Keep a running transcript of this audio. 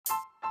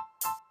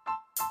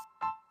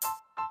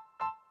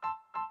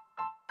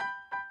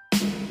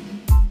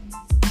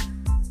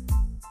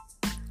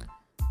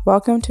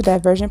Welcome to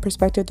Divergent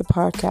Perspective, the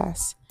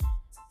podcast.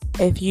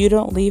 If you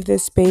don't leave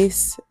this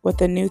space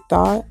with a new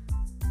thought,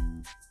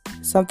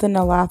 something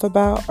to laugh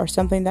about, or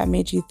something that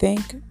made you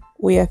think,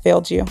 we have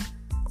failed you.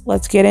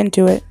 Let's get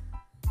into it.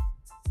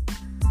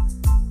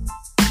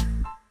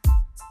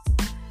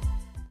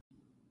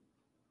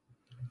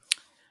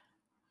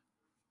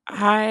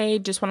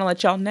 I just want to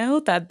let y'all know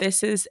that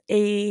this is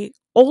a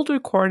old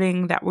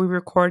recording that we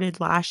recorded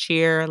last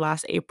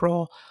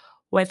April,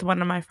 with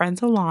one of my friends,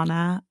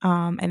 Alana,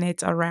 and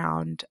it's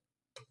around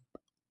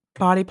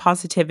body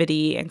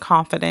positivity and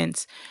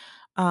confidence.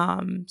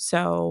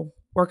 So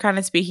we're kind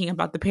of speaking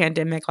about the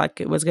pandemic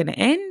like it was going to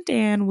end,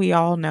 and we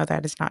all know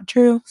that is not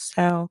true.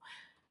 So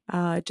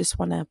just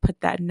want to put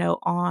that note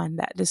on,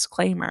 that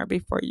disclaimer,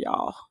 before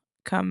y'all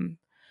come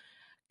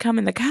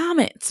in the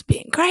comments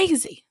being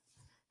crazy.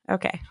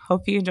 Okay,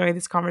 hope you enjoy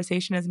this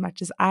conversation as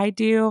much as I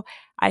do.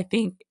 I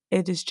think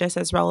it is just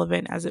as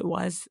relevant as it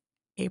was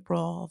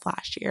April of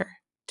last year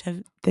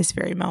to this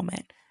very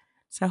moment.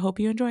 So I hope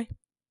you enjoy.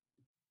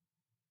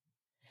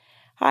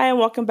 Hi, and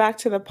welcome back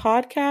to the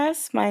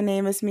podcast. My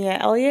name is Mia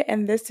Elliott,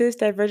 and this is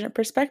Divergent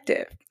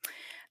Perspective.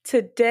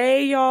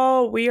 Today,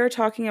 y'all, we are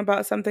talking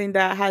about something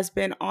that has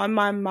been on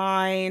my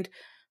mind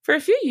for a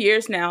few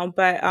years now,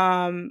 but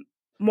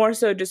more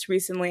so just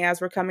recently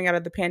as we're coming out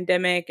of the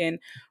pandemic and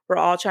we're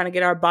all trying to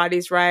get our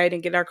bodies right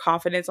and get our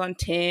confidence on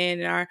 10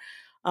 and our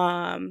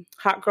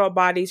hot girl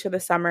bodies for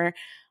the summer.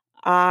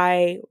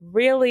 I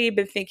really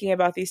been thinking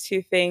about these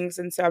two things,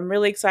 and so I'm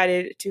really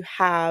excited to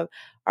have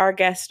our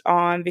guest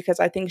on because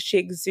I think she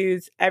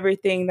exudes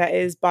everything that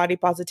is body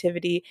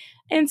positivity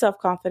and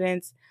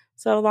self-confidence.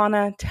 So,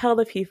 Alana, tell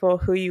the people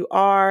who you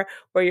are,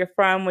 where you're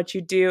from, what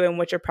you do, and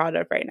what you're proud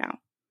of right now.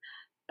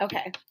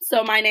 Okay,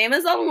 so my name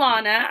is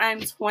Alana.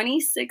 I'm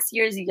 26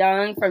 years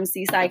young from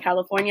Seaside,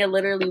 California,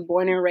 literally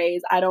born and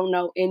raised. I don't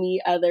know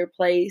any other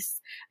place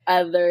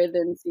other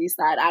than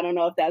Seaside. I don't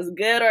know if that's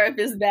good or if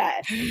it's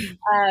bad.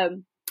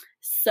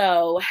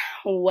 So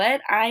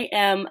what I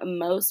am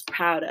most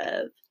proud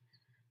of,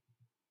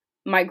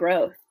 my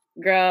growth.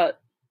 Girl,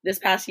 this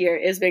past year,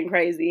 it's been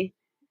crazy.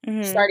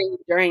 Starting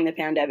during the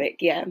pandemic,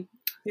 yeah.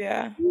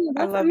 Yeah,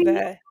 I love me.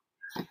 that.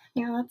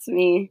 Yeah, that's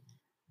me.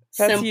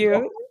 That's simple.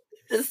 you.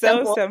 It's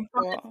So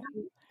simple.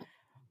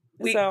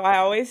 So I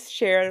always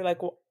share like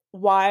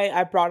why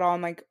I brought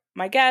on like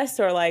my guests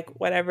or like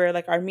whatever,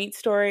 like our meet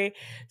story.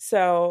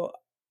 So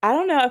I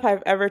don't know if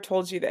I've ever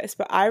told you this,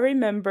 but I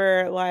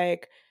remember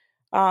like,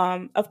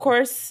 of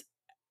course,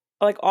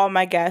 like all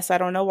my guests, I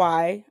don't know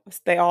why,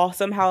 they all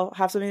somehow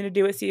have something to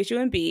do with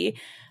CSUMB.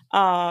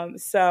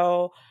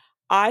 So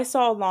I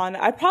saw Lana,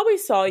 I probably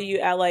saw you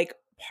at like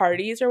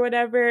parties or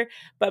whatever,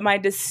 but my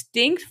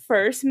distinct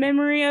first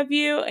memory of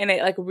you, and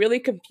it like really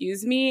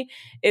confused me,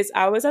 is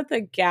I was at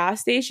the gas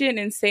station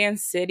in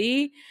Sand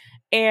City,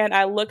 and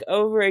I look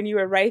over and you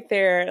were right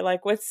there,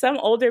 like with some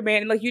older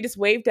man, and like you just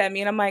waved at me,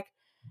 and I'm like,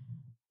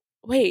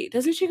 wait,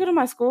 doesn't she go to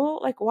my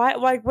school? Like, why?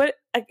 Like, what?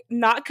 Like,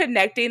 not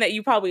connecting that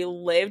you probably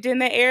lived in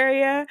the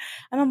area.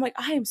 And I'm like,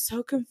 I am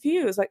so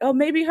confused. Like, oh,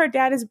 maybe her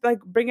dad is like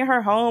bringing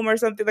her home or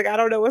something. Like, I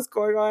don't know what's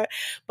going on.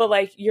 But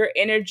like, your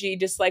energy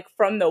just like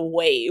from the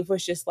wave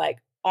was just like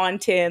on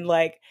 10.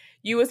 Like,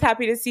 you was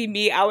happy to see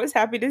me. I was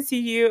happy to see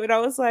you. And I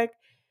was like,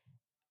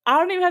 I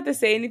don't even have to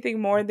say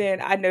anything more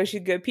than I know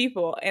she's good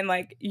people. And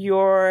like,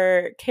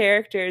 your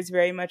character is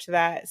very much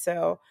that.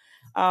 So,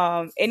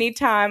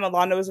 anytime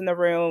Alana was in the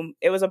room,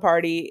 it was a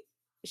party.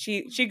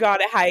 She got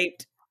it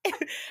hyped.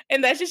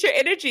 And that's just your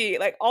energy,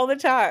 like all the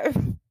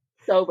time.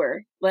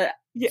 Sober.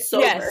 Yes,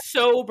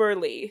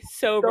 soberly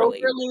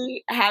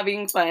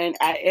having fun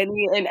at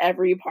any and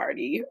every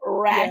party.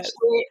 Ratchet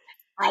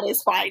at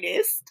its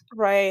finest.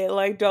 Right,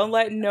 like don't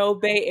let no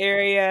Bay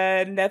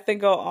Area nothing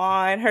go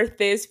on. Her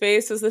Thiz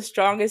face was the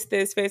strongest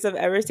Thiz face I've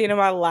ever seen in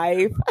my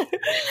life.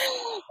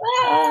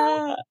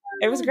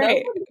 It was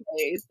great.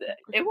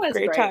 It was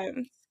great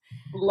times.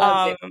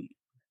 Loved it.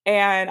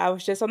 And I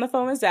was just on the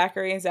phone with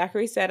Zachary, and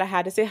Zachary said I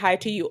had to say hi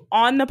to you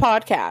on the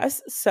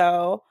podcast.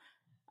 So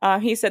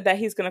he said that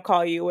he's going to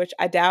call you, which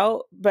I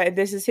doubt, but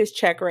this is his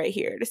check right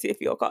here to see if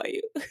he'll call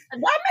you.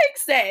 That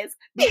makes sense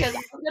because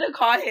I was going to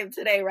call him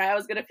today, right? I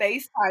was going to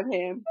FaceTime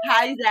him.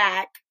 Hi,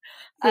 Zach.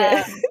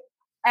 Yeah.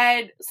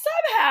 And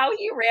somehow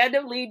he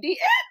randomly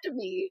DM'd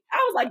me. I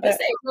was like, this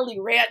ain't really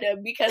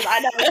random because I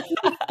know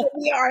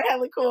we are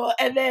hella cool.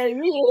 And then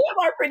me and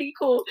him are pretty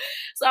cool.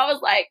 So I was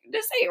like,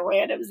 this ain't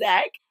random,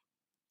 Zach.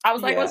 I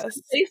was like, let's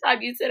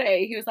FaceTime you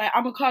today. He was like,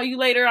 I'm going to call you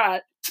later on.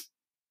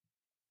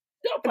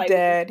 Don't play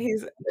Dead.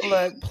 He's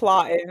like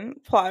plotting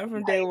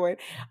from day one.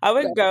 I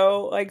would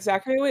go, like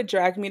Zachary would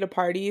drag me to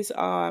parties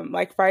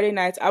like Friday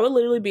nights. I would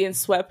literally be in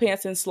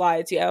sweatpants and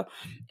slides,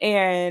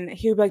 and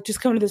he would be like,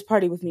 just come to this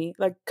party with me,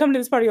 like come to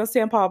this party on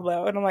San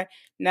Pablo. And I'm like,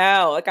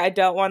 no, like I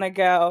don't want to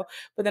go.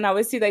 But then I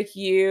would see like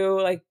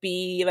you, like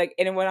B, like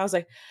anyone. I was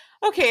like,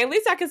 okay, at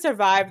least I can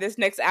survive this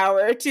next hour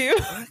or two.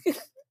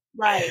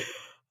 Right.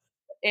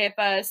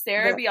 If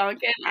Sarah,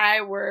 Bianca, and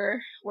I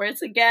were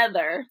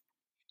together,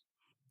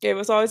 it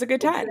was always a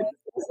good time.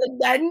 It's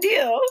a done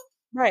deal.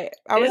 Right.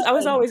 I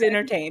was always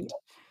entertained.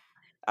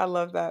 I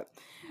love that.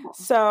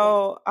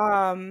 So,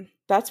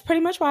 that's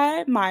pretty much why I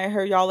admire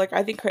her, y'all. Like,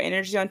 I think her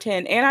energy's on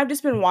 10. And I've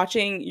just been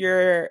watching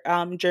your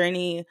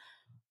journey,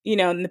 you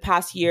know, in the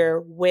past year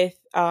with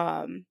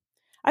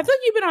I feel like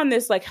you've been on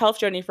this like health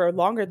journey for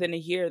longer than a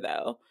year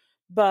though.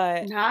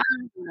 But Nah,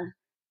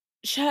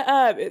 shut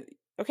up.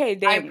 Okay, I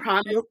dang.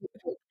 promise you,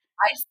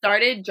 I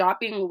started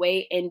dropping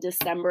weight in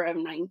December of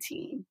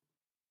 19.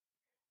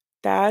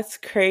 That's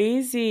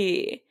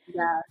crazy.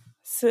 Yeah.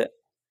 So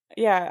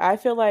yeah, I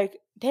feel like,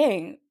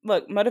 dang,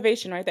 look,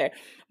 motivation right there.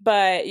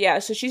 But yeah,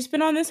 so she's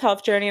been on this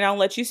health journey, and I'll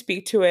let you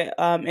speak to it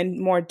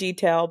in more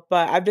detail.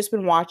 But I've just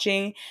been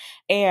watching,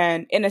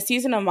 and in a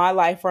season of my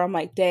life where I'm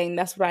like, dang,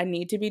 that's what I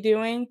need to be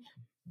doing.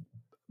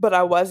 But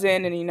I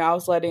wasn't, and you know, I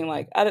was letting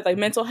like other like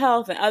mental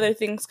health and other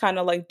things kind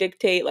of like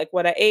dictate like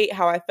what I ate,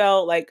 how I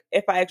felt, like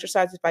if I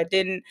exercised, if I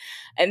didn't.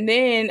 And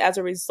then as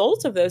a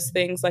result of those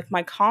things, like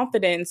my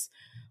confidence,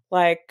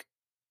 like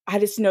I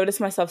just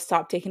noticed myself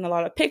stop taking a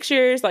lot of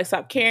pictures, like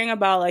stop caring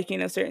about like, you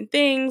know, certain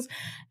things.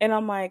 And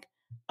I'm like,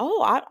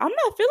 oh, I'm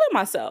not feeling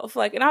myself.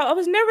 Like, and I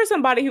was never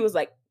somebody who was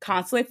like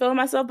constantly feeling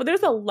myself, but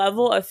there's a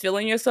level of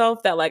feeling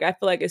yourself that like I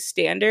feel like is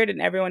standard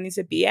and everyone needs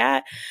to be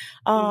at.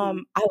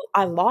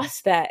 I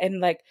lost that. And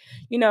like,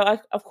 you know,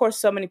 of course,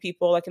 so many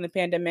people like in the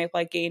pandemic,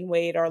 like gained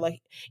weight, or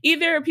like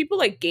either people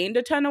like gained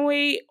a ton of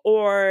weight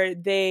or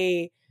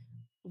they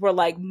were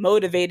like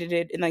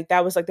motivated and like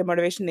that was like the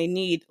motivation they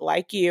need,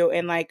 like you,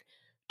 and like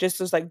just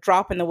was like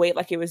dropping the weight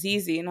like it was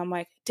easy. And I'm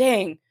like,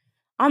 dang,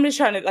 I'm just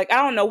trying to like, I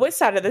don't know what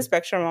side of the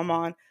spectrum I'm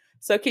on.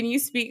 So can you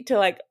speak to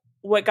like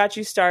what got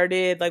you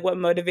started, like what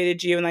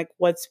motivated you, and like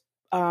what's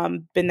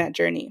been that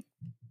journey?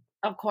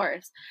 Of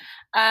course.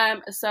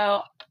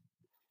 So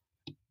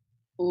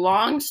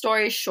long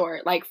story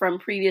short, like from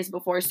previous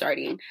before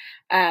starting,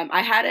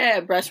 I had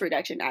a breast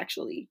reduction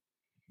actually.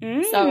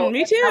 So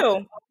Me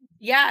too.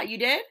 Yeah, you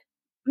did?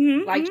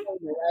 Mm-hmm, Like,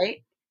 mm-hmm.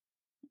 right?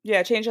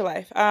 Yeah, change your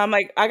life.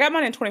 Like I got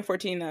mine in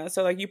 2014 though,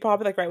 so like you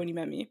probably like right when you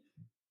met me.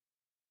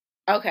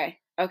 Okay.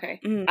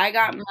 Mm-hmm. I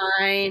got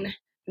mine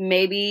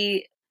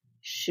maybe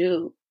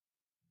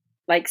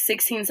like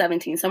 16,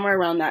 17, somewhere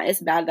around that.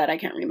 It's bad that I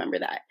can't remember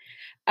that.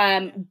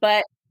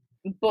 But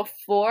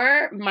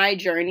before my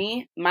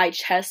journey, my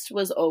chest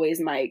was always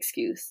my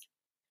excuse.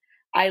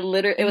 It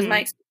was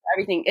my excuse for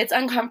everything. It's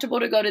uncomfortable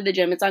to go to the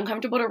gym. It's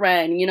uncomfortable to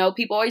run. You know,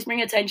 people always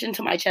bring attention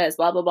to my chest,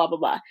 blah, blah, blah, blah,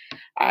 blah.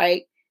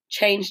 I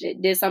changed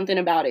it, did something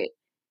about it.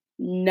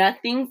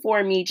 Nothing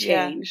for me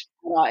changed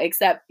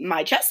except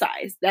my chest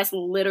size. That's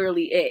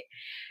literally it.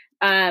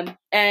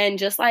 And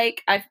just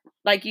like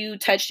you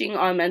touching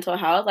on mental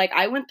health, like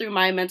I went through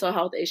my mental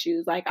health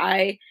issues. Like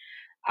I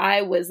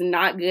was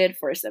not good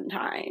for some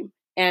time.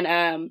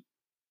 And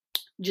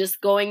just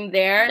going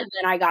there,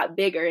 then I got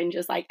bigger and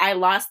just like I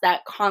lost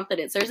that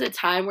confidence. There's a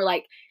time where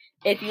like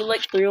if you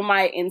look through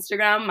my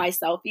Instagram, my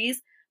selfies,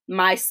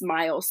 my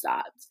smile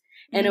stopped.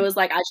 And it was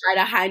like I try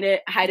to hide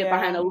it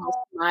behind a little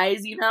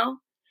eyes, you know?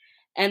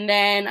 And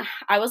then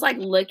I was like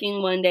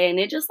looking one day and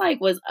it just like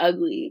was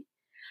ugly.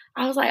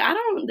 I was like, I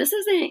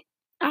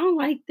don't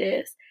like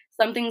this.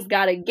 Something's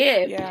gotta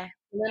give. Yeah.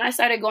 And then I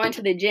started going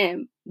to the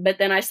gym, but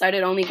then I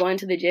started only going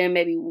to the gym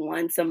maybe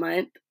once a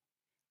month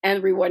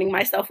and rewarding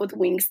myself with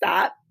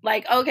Wingstop.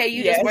 Like, okay,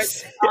 you just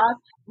worked off.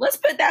 Let's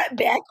put that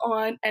back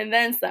on and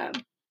then some.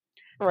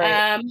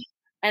 Right.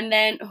 And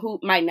then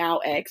my now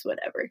ex,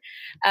 whatever,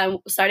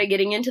 started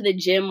getting into the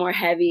gym more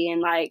heavy.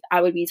 And like,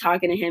 I would be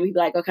talking to him. He'd be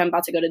like, okay, I'm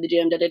about to go to the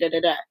gym. Da, da, da, da,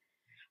 da.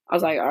 I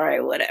was like, all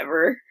right,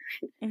 whatever.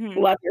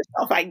 Love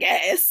yourself, I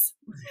guess.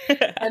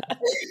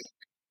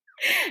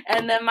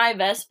 And then my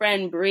best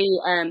friend,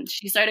 Bree,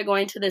 she started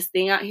going to this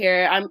thing out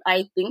here.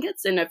 I think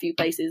it's in a few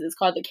places. It's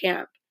called the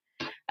Camp.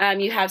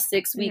 You have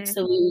 6 weeks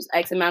to lose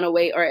X amount of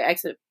weight or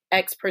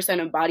X percent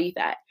of body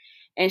fat.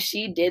 And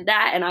she did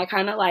that. And I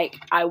kind of like,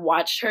 I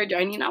watched her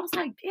journey and I was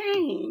like,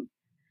 dang.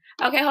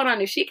 Okay, hold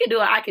on. If she could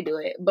do it, I could do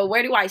it. But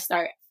where do I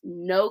start?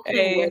 No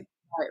clue where to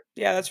start.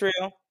 Yeah, that's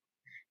real.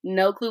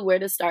 No clue where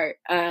to start.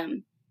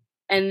 And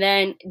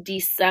then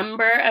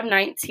December of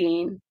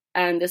 19,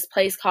 this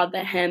place called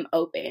the Hem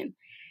opened.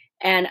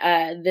 And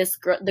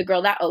the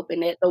girl that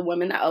opened it, the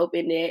woman that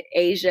opened it,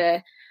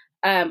 Asia,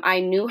 I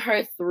knew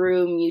her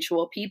through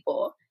mutual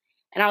people.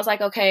 And I was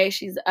like, okay,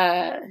 this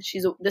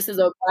is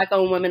a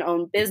Black-owned,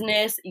 women-owned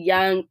business,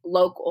 young,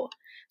 local.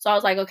 So I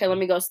was like, okay, let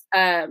me go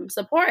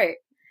support.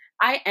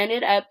 I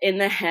ended up in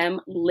the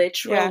Hem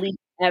literally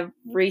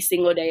every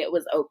single day it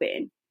was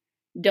open,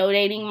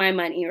 donating my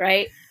money,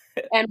 right?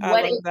 And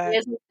what it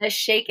is the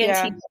shake and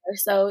tea bar.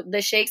 So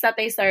the shakes that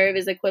they serve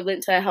is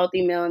equivalent to a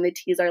healthy meal, and the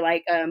teas are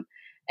like an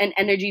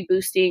energy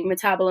boosting,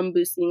 metabolism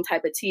boosting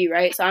type of tea,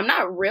 right? So I'm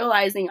not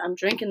realizing I'm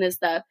drinking this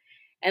stuff.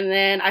 And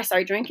then I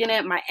start drinking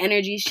it. My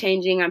energy's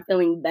changing. I'm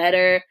feeling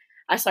better.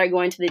 I started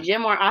going to the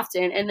gym more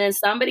often. And then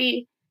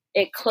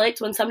it clicked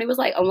when somebody was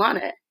like,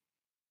 Alana,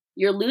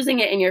 you're losing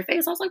it in your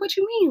face. I was like, what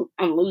you mean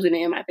I'm losing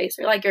it in my face?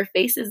 They're like, your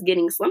face is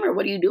getting slimmer.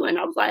 What are you doing?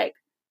 I was like,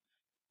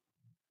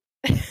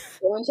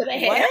 going to the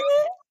hair?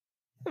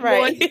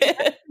 Right.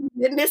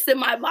 Goodness in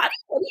my body?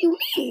 What do you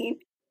mean?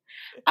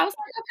 I was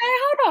like, okay,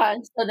 hold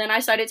on. So then I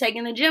started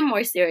taking the gym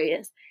more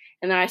serious.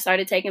 And then I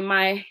started taking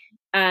my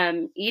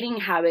eating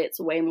habits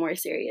way more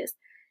serious.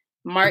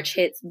 March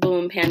hits,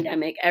 boom,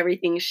 pandemic,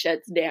 everything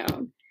shuts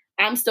down.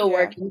 I'm still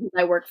working because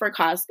I work for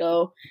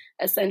Costco,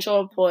 essential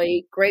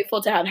employee,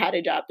 grateful to have had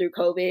a job through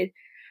COVID.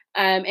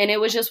 And it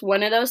was just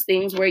one of those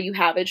things where you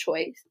have a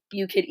choice.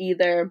 You could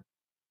either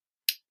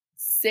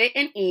sit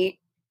and eat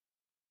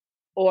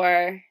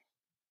or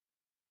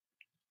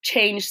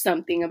change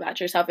something about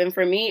yourself. And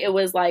for me, it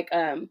was like,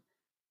 okay,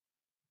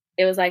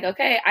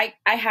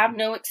 I have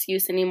no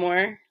excuse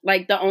anymore.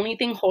 Like the only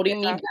thing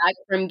holding me back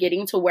from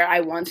getting to where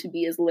I want to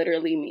be is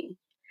literally me.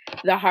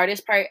 The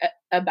hardest part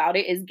about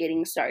it is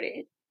getting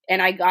started. And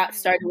I got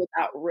started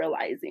without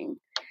realizing.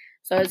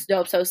 So it's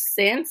dope. So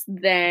since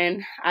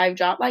then, I've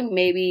dropped like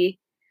maybe,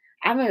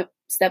 I haven't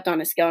stepped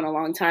on a scale in a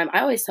long time.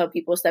 I always tell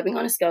people stepping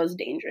on a scale is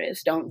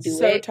dangerous. Don't do it.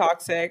 So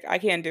toxic. I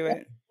can't do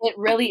it. It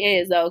really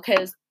is though,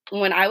 because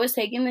when I was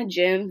taking the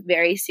gym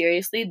very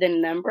seriously, the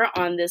number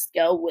on this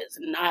scale was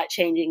not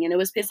changing. And it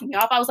was pissing me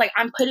off. I was like,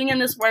 I'm putting in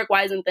this work.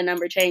 Why isn't the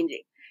number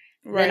changing?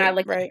 Then I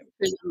looked at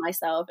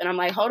myself and I'm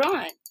like, hold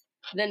on.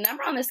 The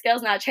number on the scale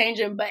is not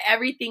changing, but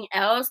everything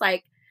else,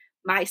 like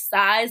my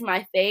size,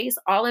 my face,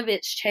 all of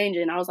it's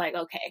changing. I was like,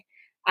 okay,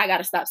 I got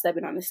to stop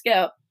stepping on the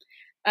scale.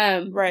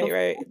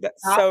 Right.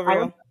 That's so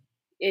real.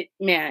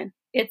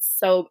 It's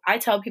so, I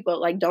tell people,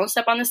 like, don't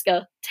step on the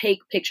scale. Take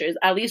pictures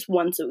at least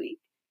once a week.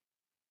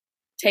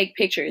 Take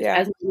pictures,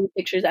 as many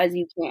pictures as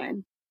you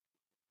can.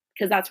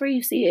 Because that's where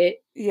you see it.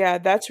 Yeah,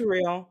 that's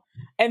real.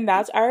 And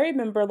I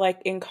remember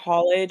like in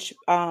college,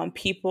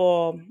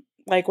 people,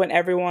 like when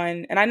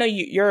everyone, and I know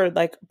you're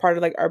like part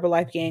of like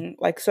Herbalife gang,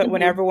 like so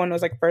when everyone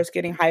was like first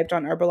getting hyped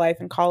on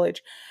Herbalife in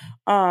college,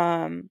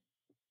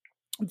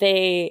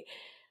 they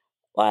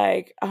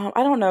like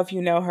I don't know if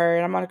you know her,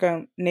 and I'm not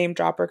gonna name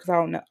drop her because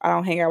I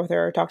don't hang out with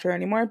her or talk to her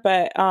anymore,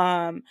 but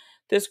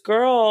this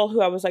girl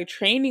who I was like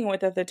training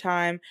with at the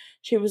time,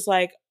 she was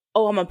like,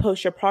 oh, I'm gonna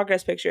post your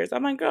progress pictures.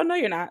 I'm like, girl, no,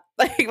 you're not.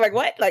 Like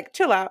what? Like,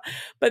 chill out.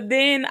 But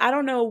then I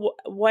don't know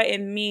what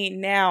in me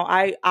now.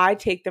 I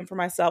take them for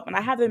myself, and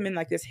I have them in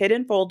like this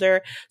hidden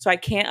folder, so I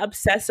can't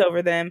obsess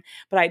over them.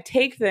 But I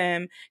take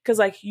them because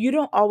like you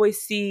don't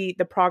always see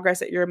the progress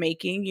that you're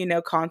making,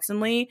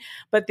 constantly.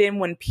 But then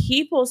when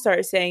people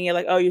start saying it,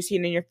 like, oh, you're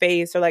seeing it in your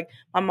face, or like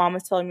my mom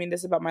was telling me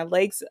this about my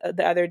legs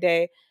the other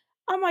day.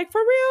 I'm like,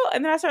 for real?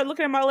 And then I started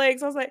looking at my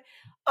legs. I was like,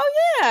 oh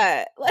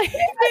yeah, like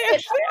they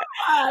actually.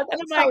 And I'm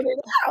like,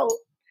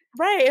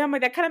 right. And I'm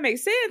like, that kind of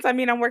makes sense. I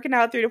mean, I'm working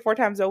out 3 to 4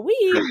 times a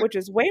week, which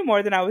is way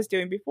more than I was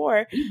doing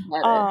before.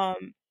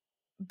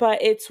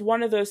 But it's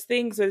one of those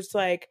things that's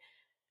like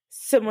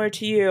similar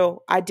to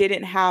you. I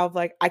didn't have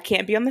like, I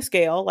can't be on the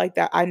scale like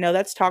that. I know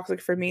that's toxic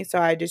for me, so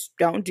I just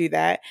don't do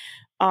that.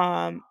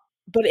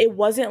 But it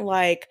wasn't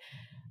like,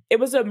 it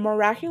was a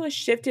miraculous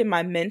shift in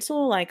my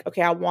mental, like,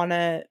 okay, I want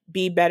to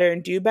be better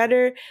and do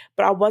better,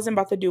 but I wasn't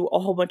about to do a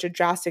whole bunch of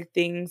drastic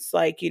things,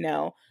 like,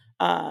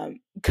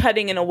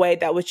 cutting in a way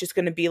that was just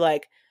going to be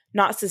like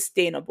not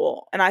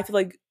sustainable. And I feel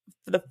like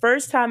for the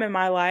first time in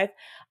my life,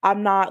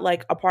 I'm not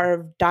like a part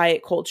of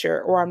diet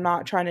culture, or I'm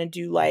not trying to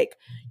do like,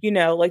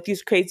 like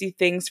these crazy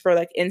things for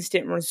like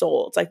instant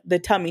results, like the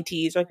tummy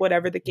teas, like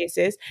whatever the case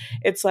is.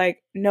 It's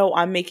like, no,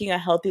 I'm making a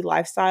healthy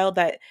lifestyle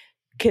that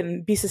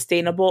can be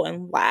sustainable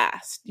and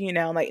last,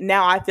 like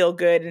now I feel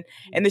good,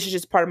 and this is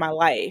just part of my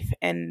life.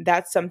 And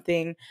that's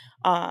something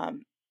that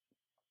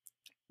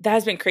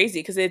has been crazy,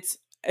 because it's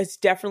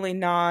definitely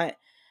not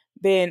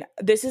been,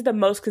 this is the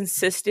most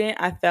consistent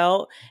I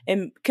felt,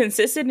 and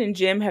consistent and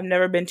gym have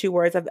never been 2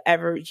 words I've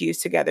ever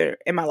used together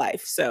in my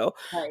life. So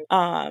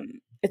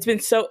it's been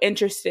so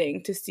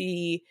interesting to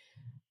see,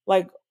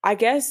 like, I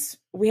guess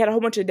we had a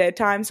whole bunch of dead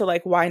time, so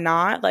like why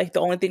not? Like the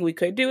only thing we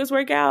could do is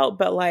work out.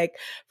 But like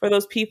for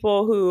those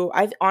people who,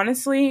 I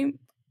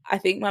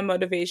think my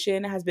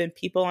motivation has been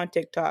people on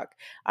TikTok.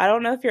 I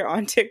don't know if you're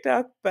on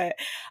TikTok, but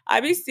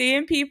I be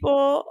seeing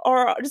people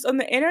or just on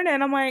the internet,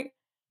 and I'm like,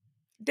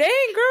 dang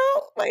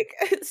girl, like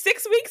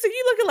 6 weeks and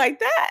you looking like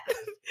that.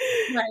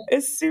 Right.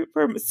 It's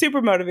super,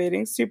 super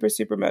motivating. Super,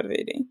 super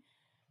motivating.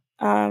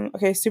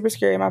 Okay, super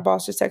scary. My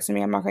boss just texted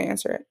me. I'm not gonna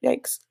answer it.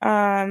 Yikes.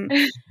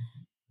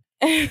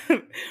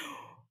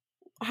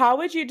 How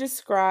would you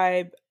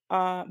describe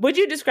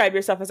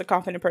yourself as a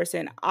confident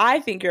person? I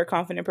think you're a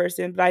confident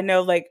person, but I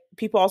know like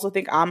people also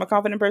think I'm a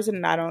confident person,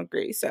 and I don't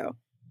agree. So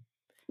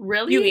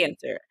really, you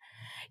answer.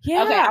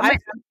 Yeah, okay.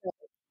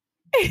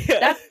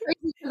 That's crazy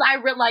because I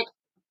really like,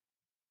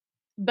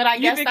 but I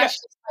guess that's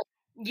just like,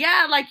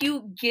 yeah, like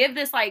you give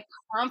this like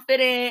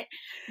confident,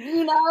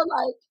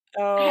 like,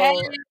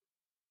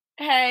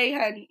 hey,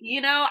 honey,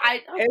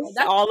 it's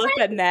all a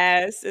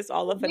finesse. It's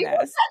all a finesse. We will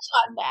touch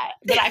on that,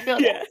 but I feel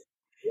that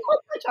we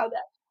will touch on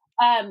that.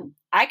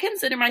 I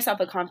consider myself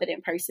a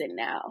confident person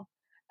now.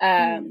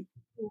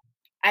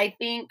 I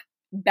think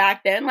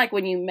back then, like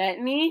when you met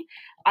me,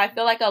 I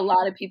feel like a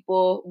lot of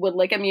people would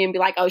look at me and be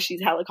like, "Oh,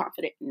 she's hella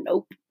confident."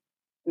 Nope,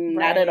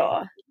 not at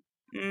all.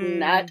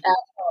 Not at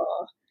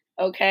all.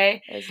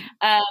 Okay.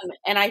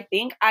 And I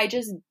think I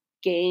just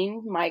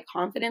gained my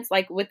confidence,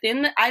 like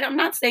I'm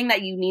not saying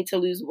that you need to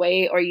lose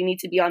weight or you need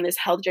to be on this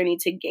health journey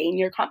to gain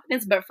your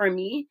confidence, but for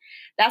me,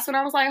 that's when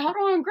I was like, hold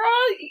on, girl,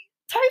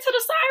 turn to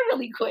the side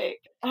really quick.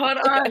 Hold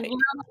on,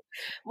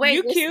 wait,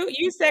 you cute,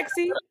 you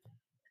sexy,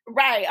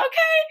 right?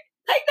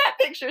 Okay, take that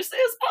picture,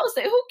 sis, post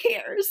it. Who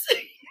cares?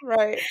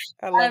 Right.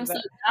 I love that.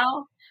 So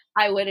now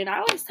I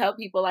always tell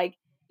people, like,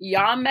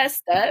 y'all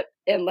messed up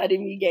in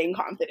letting me gain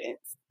confidence.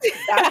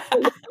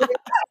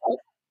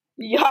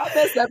 Y'all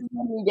messed up in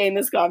letting me gain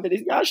this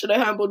confidence. Y'all should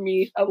have humbled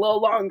me a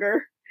little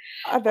longer.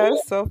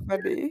 That's so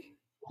funny.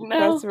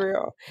 No. That's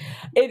real.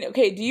 And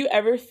okay, do you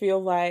ever feel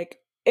like,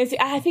 and see,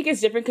 I think it's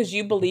different because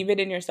you believe it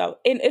in yourself.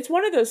 And it's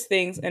one of those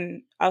things,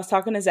 and I was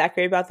talking to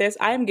Zachary about this.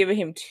 I am giving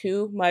him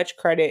too much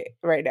credit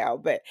right now,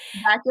 but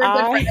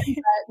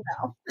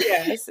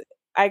yes,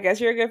 I guess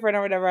you're a good friend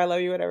or whatever. I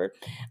love you, whatever.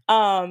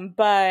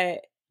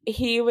 But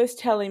he was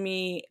telling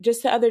me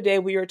just the other day,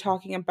 we were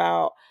talking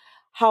about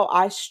how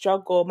I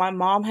struggle. My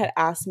mom had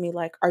asked me,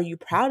 like, are you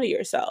proud of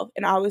yourself?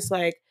 And I was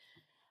like,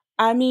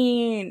 I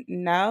mean,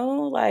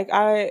 no, like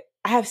I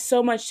have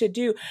so much to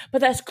do,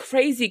 but that's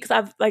crazy because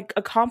I've like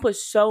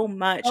accomplished so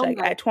much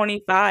at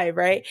 25,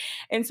 right?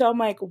 And so I'm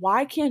like,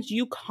 why can't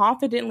you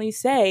confidently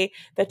say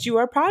that you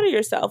are proud of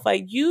yourself?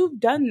 Like you've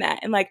done that.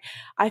 And like,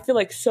 I feel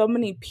like so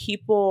many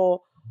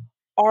people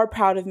are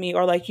proud of me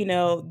or like, you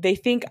know, they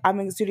think I'm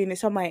exuding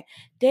this. So I'm like,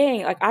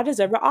 dang, like I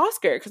deserve an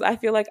Oscar because I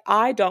feel like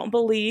I don't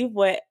believe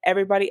what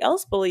everybody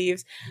else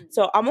believes.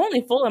 So I'm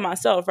only fooling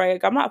myself, right?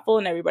 Like I'm not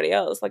fooling everybody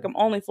else. Like I'm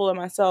only fooling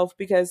myself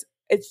because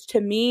it's,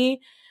 to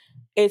me,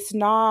 it's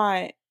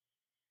not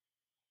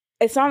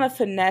a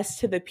finesse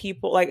to the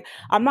people. Like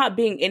I'm not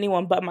being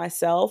anyone but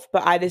myself,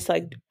 but I just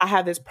like, I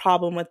have this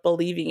problem with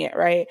believing it,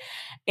 right?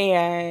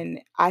 And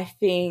I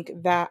think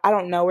that, I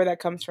don't know where that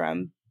comes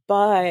from,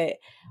 but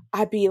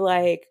I'd be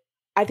like,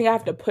 I think I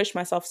have to push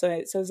myself.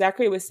 So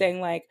Zachary was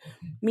saying like,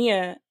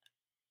 Mia,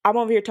 I'm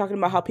over here talking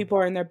about how people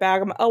are in their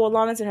bag. I'm like, oh, well,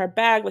 Lana's in her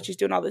bag, but she's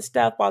doing all this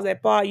stuff, blah, blah,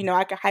 blah. You know,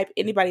 I could hype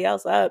anybody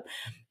else up.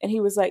 And he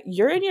was like,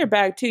 you're in your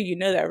bag too. You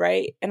know that,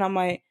 right? And I'm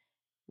like,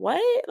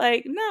 what?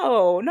 Like,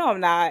 no, I'm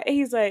not. And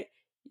he's like,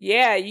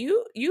 yeah,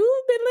 you've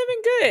been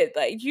living good.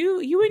 Like you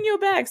in your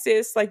bag,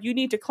 sis. Like you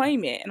need to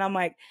claim it. And I'm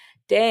like,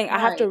 dang, right. I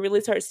have to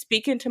really start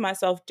speaking to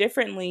myself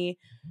differently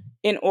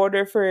in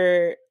order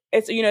for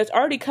it's, you know, it's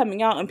already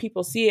coming out and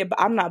people see it, but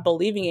I'm not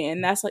believing it.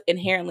 And that's like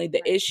inherently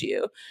the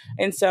issue.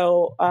 And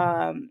so,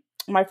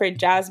 my friend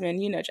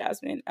Jasmine, you know,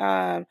 Jasmine,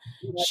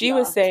 she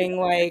was saying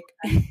like,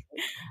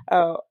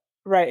 oh,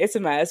 right. It's a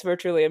mess. We're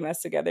truly a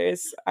mess together.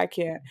 I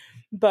can't,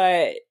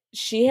 but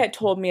she had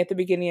told me at the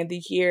beginning of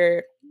the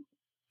year,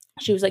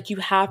 she was like, you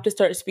have to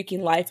start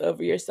speaking life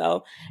over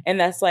yourself. And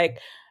that's like,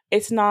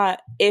 it's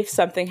not if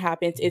something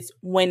happens, it's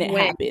when it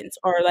happens.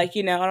 Or like,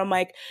 you know, and I'm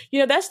like, you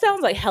know, that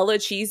sounds like hella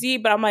cheesy,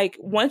 but I'm like,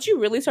 once you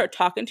really start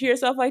talking to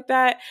yourself like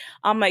that,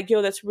 I'm like,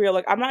 yo, that's real.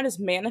 Like, I'm not just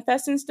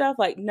manifesting stuff.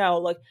 Like, no,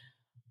 like,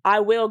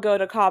 I will go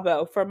to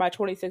Cabo for my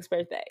 26th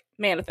birthday.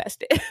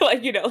 Manifest it.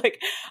 Like, you know, like,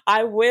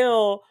 I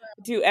will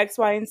do X,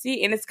 Y, and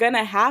Z, and it's going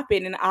to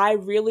happen. And I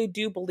really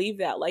do believe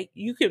that. Like,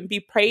 you can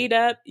be prayed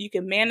up, you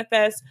can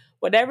manifest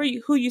whatever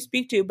who you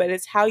speak to, but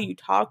it's how you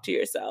talk to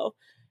yourself.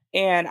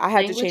 And I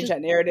had to change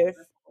that narrative.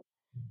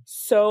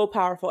 So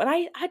powerful. And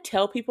I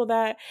tell people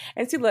that.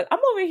 And see, look, I'm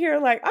over here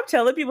like, I'm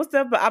telling people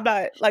stuff, but I'm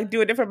not like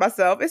doing it for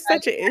myself. It's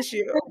such an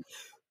issue.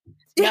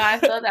 No, I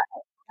feel that.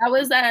 That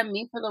was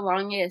me for the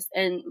longest.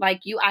 And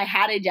like you, I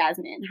had a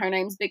Jasmine. Her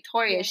name's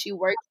Victoria. Yeah. She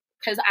worked,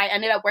 because I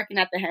ended up working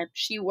at the Hemp.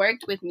 She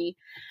worked with me.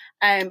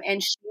 And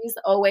she's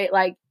always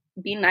like,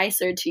 be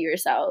nicer to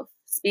yourself.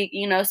 Speak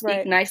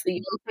right. nicely.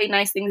 You don't say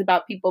nice things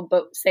about people,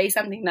 but say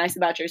something nice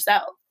about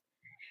yourself.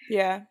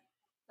 Yeah.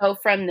 So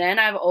from then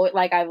I've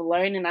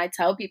learned, and I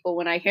tell people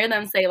when I hear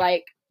them say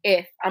like,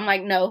 if, I'm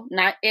like, no,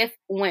 not if,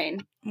 when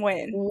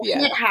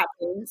yeah. it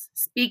happens,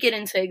 speak it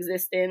into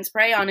existence,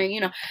 pray on it.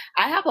 You know,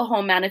 I have a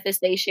whole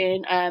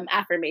manifestation,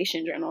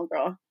 affirmation journal,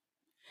 girl.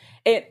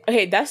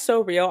 Hey, that's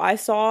so real. I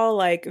saw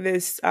like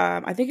this,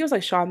 I think it was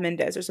like Shawn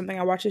Mendes or something.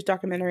 I watched this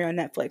documentary on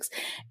Netflix,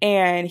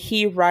 and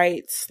he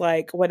writes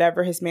like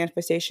whatever his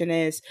manifestation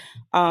is.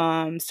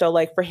 So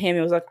like for him,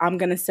 it was like, I'm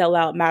going to sell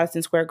out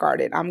Madison Square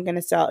Garden. I'm going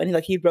to sell. And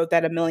he wrote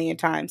that a million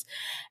times.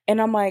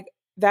 And I'm like,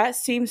 that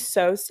seems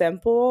so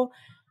simple,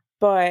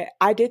 but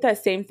I did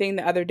that same thing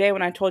the other day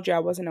when I told you I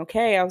wasn't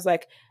okay. I was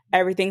like,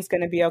 everything's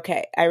going to be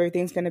okay.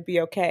 Everything's going to be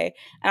okay.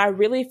 And I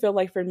really feel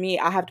like for me,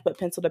 I have to put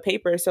pencil to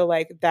paper. So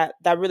like that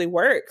really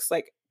works.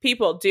 Like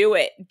people do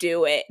it.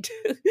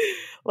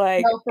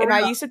 Like, no, and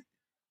real.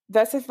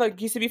 That's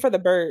used to be for the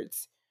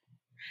birds.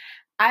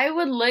 I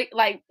would look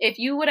like, if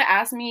you would have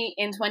asked me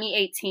in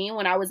 2018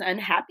 when I was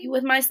unhappy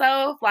with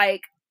myself,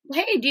 like,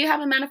 hey, do you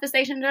have a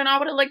manifestation journal? I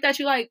would have looked at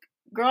you like,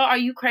 girl, are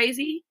you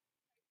crazy?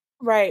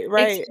 Right.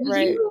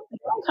 You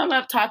don't come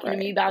up talking to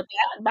me about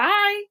that.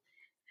 Bye.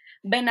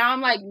 But now I'm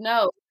like,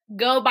 no,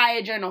 go buy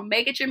a journal.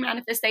 Make it your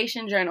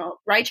manifestation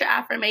journal. Write your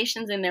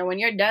affirmations in there. When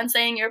you're done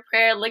saying your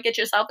prayer, look at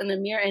yourself in the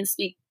mirror and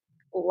speak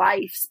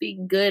life.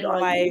 Speak good on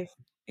life.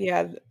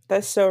 Yeah,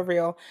 that's so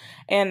real.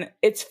 And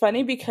it's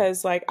funny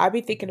because like I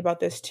be thinking about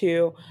this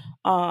too.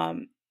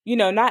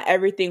 Not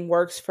everything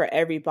works for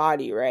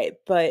everybody, right?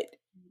 But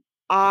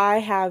I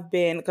have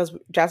been, because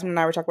Jasmine and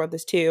I were talking about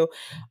this too.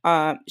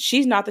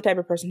 She's not the type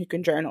of person who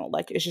can journal.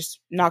 Like it's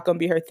just not gonna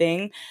be her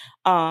thing.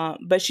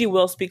 But she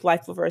will speak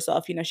life of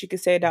herself. She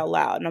could say it out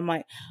loud. And I'm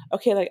like,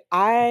 okay, like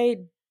I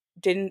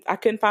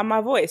couldn't find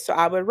my voice. So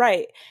I would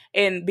write.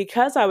 And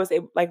because I was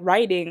like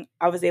writing,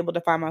 I was able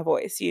to find my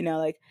voice,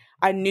 like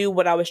I knew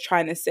what I was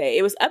trying to say.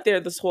 It was up there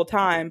this whole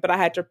time, but I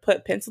had to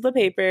put pencil to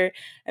paper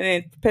and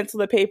then pencil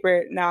to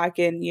paper. Now I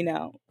can,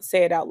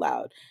 say it out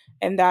loud.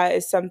 And that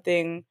is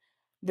something,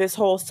 this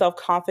whole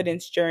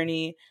self-confidence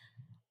journey,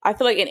 I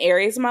feel like in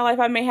areas of my life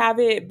I may have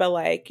it, but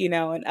like, in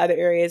other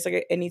areas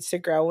like it needs to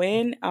grow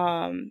in.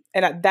 And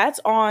that's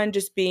on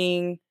just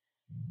being,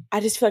 I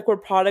just feel like we're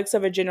products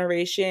of a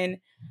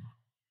generation.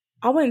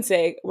 I wouldn't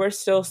say we're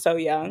still so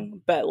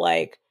young, but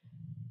like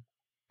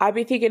I'd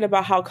be thinking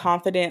about how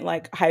confident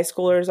like high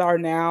schoolers are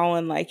now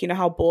and like,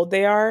 how bold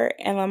they are.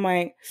 And I'm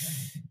like,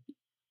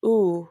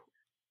 ooh,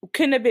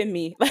 couldn't have been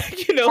me.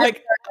 Like,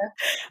 like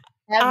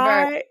Ever.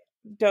 I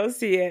don't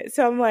see it.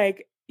 So I'm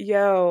like,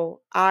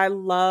 yo, I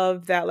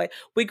love that. Like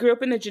we grew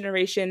up in a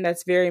generation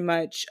that's very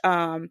much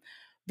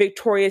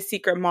Victoria's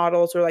Secret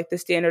models were like the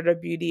standard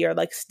of beauty, or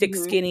like stick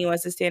skinny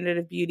was the standard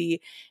of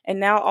beauty. And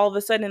now all of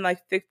a sudden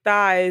like thick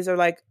thighs are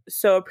like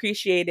so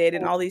appreciated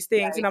and all these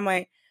things. And I'm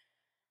like,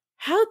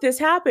 how did this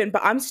happen?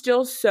 But I'm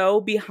still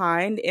so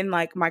behind in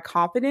like my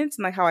confidence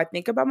and like how I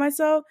think about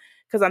myself,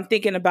 because I'm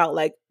thinking about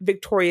like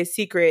Victoria's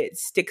Secret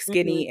stick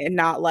skinny and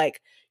not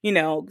like,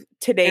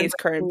 today's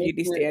current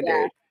beauty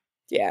standard.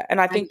 Yeah. And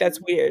I think that's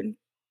weird.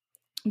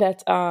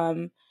 That's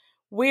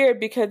weird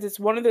because it's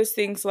one of those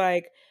things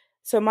like,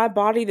 so my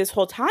body this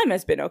whole time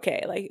has been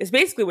okay. Like it's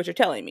basically what you're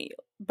telling me.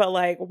 But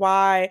like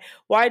why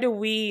do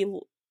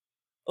we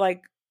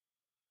like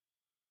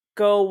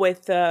go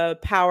with the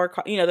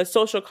the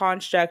social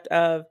construct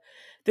of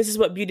this is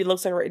what beauty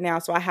looks like right now,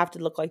 so I have to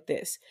look like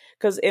this,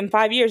 because in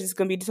 5 years it's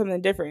going to be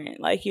something different.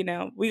 Like we're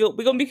going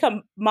to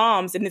become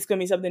moms and it's going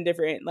to be something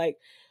different. Like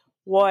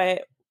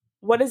what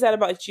is that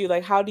about you?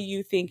 Like how do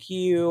you think do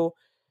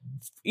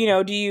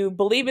you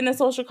believe in the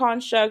social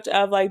construct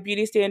of like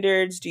beauty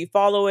standards? Do you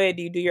follow it?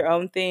 Do you do your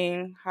own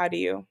thing? How do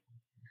you?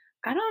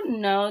 I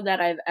don't know that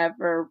I've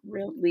ever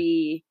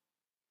really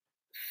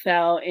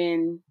fell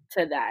into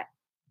that.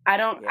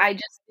 I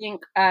just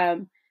think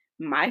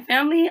my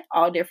family,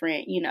 all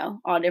different,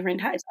 all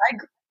different types.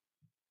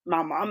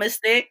 My mom is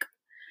thick.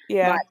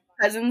 Yeah. My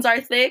cousins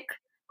are thick.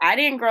 I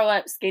didn't grow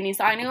up skinny,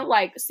 so I knew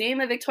like seeing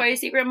the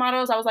Victoria's Secret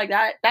models, I was like,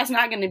 that's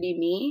not gonna be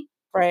me.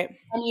 Right.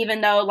 And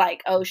even though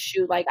like, oh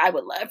shoot, like I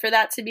would love for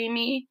that to be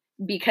me,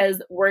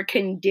 because we're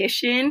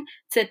conditioned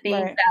to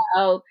think that,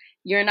 oh,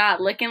 you're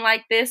not looking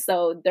like this,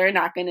 so they're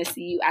not gonna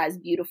see you as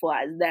beautiful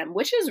as them,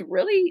 which is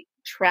really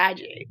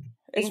tragic.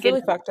 It's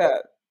really fucked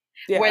up.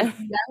 Yeah. Where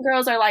young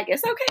girls are like,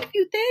 it's okay if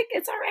you think,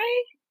 it's all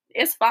right.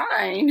 It's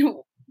fine.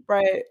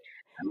 Right.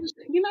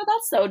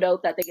 That's so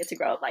dope that they get to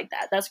grow up like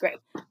that. That's great.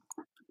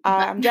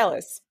 I'm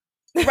jealous.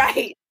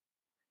 Right.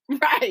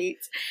 Right.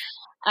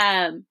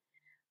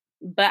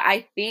 But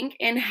I think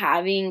in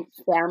having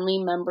family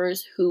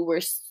members who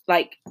were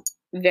like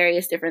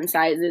various different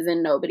sizes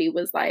and nobody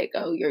was like,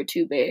 oh, you're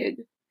too big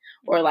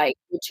or like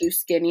you're too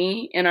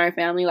skinny in our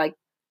family, like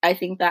I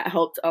think that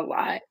helped a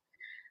lot.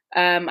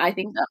 I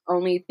think the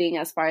only thing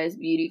as far as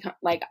beauty,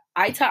 like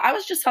I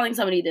was just telling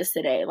somebody this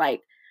today, like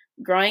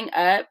growing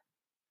up,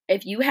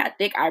 if you had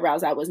thick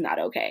eyebrows, that was not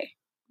okay.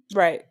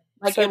 Right.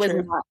 Like so it was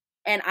not.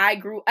 And I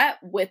grew up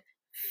with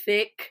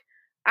thick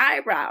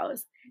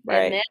eyebrows.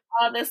 Right. And then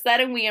all of a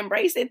sudden we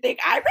embraced thick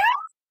eyebrows.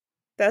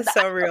 That's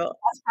so real.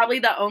 That's probably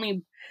the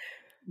only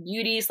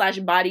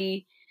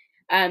beauty/body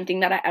thing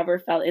that I ever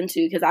fell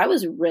into, because I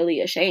was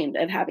really ashamed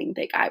of having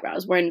thick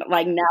eyebrows. Where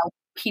like now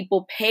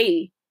people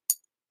pay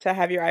to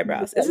have your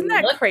eyebrows. Isn't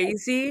that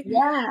crazy?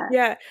 Yeah.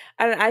 Yeah.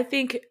 And I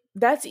think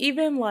that's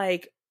even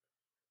like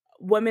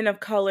women of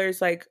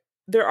colors, like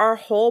there are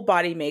whole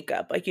body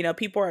makeup. Like,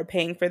 people are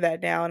paying for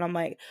that now. And I'm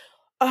like,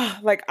 oh,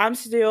 like I'm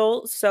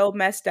still so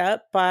messed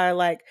up by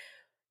like,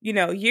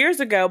 years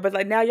ago, but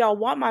like now y'all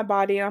want my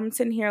body. And I'm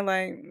sitting here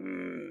like,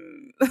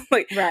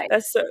 like right.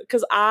 That's so,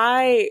 because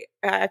I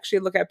actually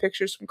look at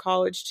pictures from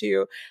college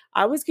too.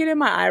 I was getting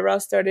my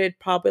eyebrows started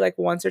probably like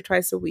once or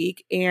twice a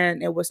week,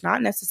 and it was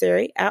not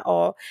necessary at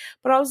all.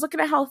 But I was looking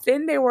at how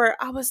thin they were.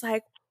 I was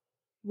like,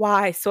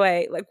 why,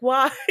 Sway? Like,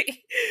 why?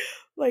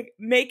 Like,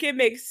 make it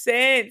make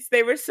sense.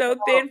 They were so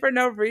thin for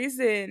no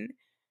reason.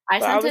 I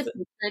sent a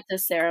picture to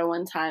Sarah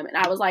one time, and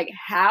I was like,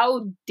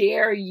 how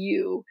dare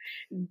you,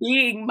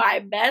 being my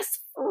best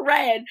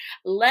friend,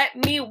 let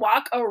me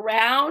walk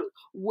around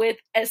with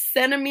a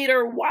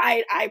centimeter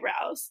wide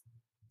eyebrows?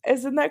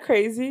 Isn't that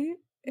crazy?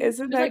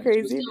 Isn't that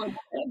crazy?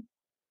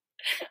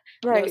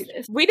 Right.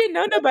 We didn't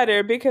know no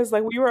better, because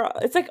like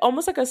it's like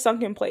almost like a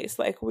sunken place.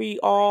 Like we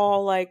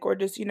all like were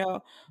just,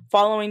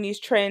 following these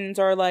trends,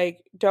 or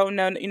like don't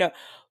know,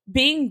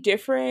 being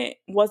different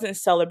wasn't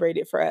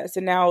celebrated for us.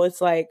 And now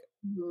it's like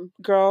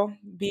girl,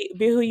 be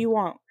who you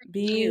want.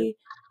 Be,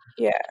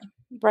 yeah,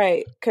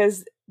 right.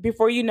 Because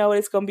before you know it,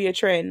 it's gonna be a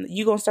trend.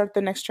 You gonna start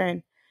the next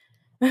trend.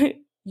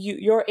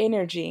 Your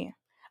energy.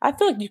 I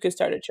feel like you could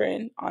start a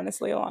trend,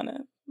 honestly,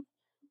 Alana.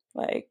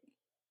 Like,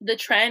 the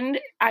trend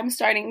I'm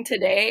starting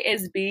today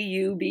is be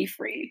you, be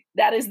free.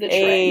 That is the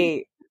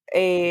trend.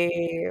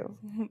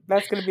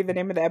 That's gonna be the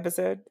name of the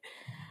episode.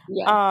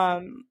 Yeah.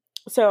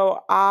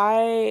 So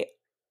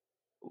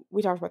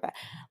we talked about that.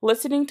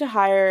 Listening to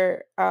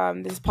Higher,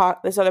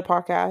 this other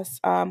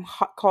podcast,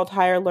 called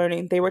Higher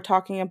Learning. They were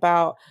talking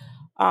about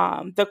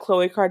the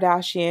Khloe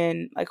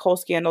Kardashian like whole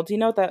scandal. Do you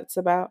know what that's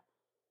about?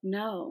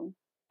 No.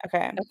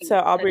 Okay. So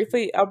I'll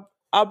briefly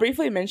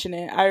mention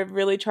it. I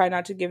really try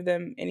not to give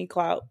them any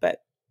clout, but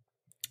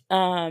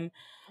long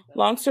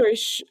story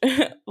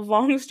short,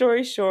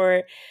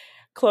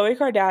 Khloe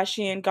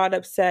Kardashian got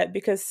upset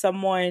because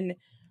someone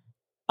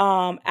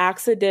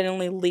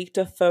accidentally leaked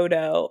a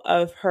photo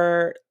of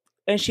her,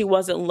 and she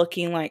wasn't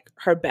looking like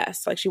her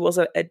best. Like she was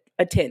a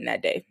 10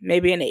 that day,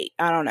 maybe an 8.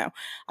 I don't know.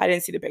 I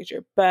didn't see the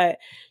picture, but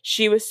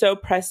she was so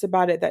pressed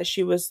about it that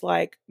she was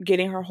like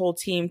getting her whole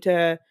team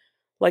to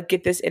like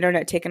get this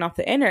picture taken off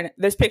the internet.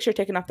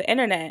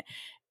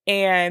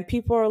 And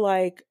people are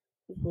like,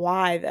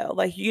 why though?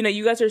 Like,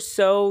 you guys are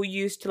so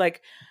used to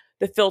like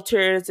the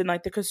filters and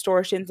like the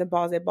contortions and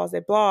blah, blah, blah,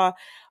 blah.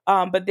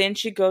 But then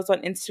she goes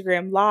on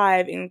Instagram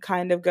Live and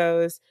kind of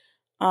goes,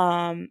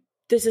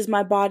 this is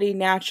my body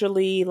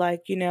naturally.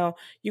 Like, you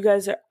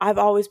guys I've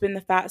always been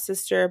the fat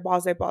sister, blah,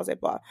 blah, blah,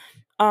 blah.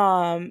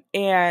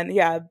 And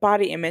yeah,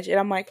 body image. And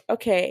I'm like,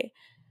 okay,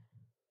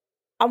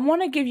 I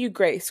want to give you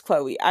grace,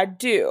 Khloe. I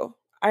do.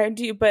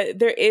 But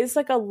there is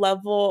like a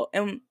level,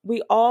 and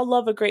we all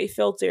love a great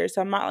filter.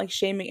 So I'm not like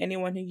shaming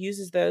anyone who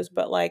uses those,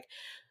 but like,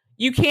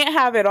 you can't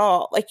have it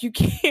all. Like, you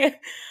can't,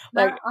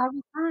 like, all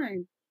the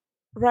time.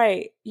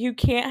 Right. You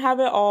can't have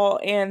it all.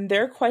 And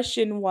their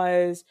question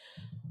was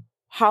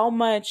how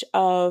much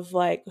of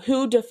like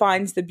who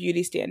defines the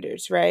beauty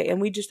standards, right? And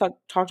we just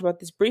talked about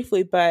this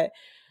briefly, but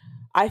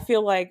I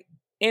feel like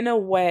in a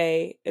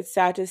way, it's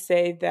sad to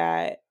say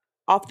that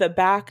off the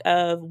back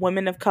of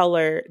women of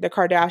color, the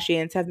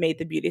Kardashians have made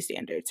the beauty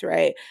standards,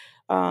 right?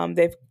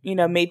 They've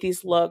made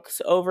these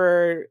looks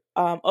over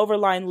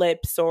overline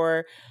lips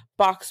or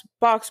box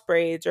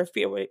braids or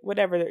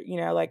whatever,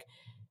 like,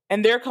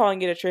 and they're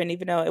calling it a trend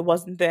even though it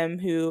wasn't them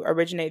who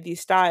originated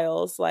these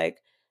styles,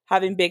 like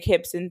having big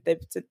hips and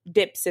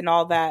dips and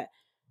all that.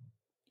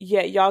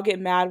 Yet y'all get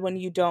mad when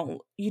you don't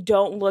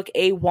look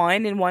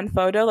A1 in one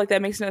photo. Like,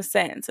 that makes no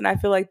sense. And I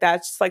feel like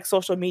that's just like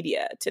social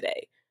media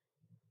today.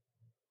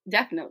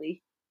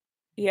 Definitely.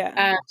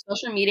 Yeah.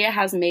 Social media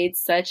has made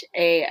such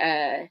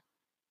a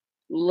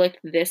look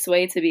this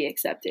way to be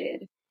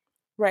accepted.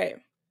 Right.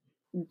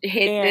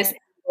 Hit this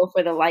angle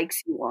for the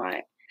likes you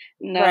want.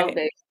 No, right.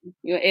 Baby,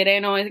 it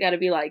ain't always got to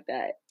be like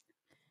that.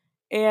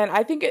 And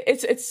I think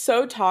it's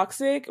so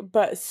toxic,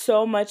 but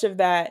so much of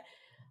that,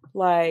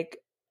 like,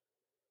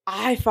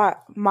 I find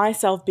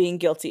myself being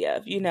guilty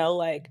of,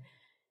 like,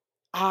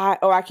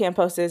 I can't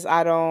post this.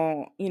 I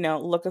don't,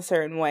 look a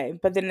certain way.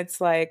 But then it's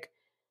like,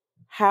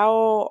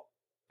 how,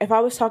 if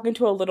I was talking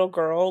to a little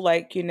girl,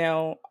 like,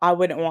 I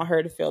wouldn't want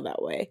her to feel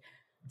that way.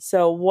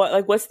 So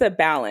what's the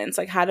balance?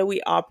 Like, how do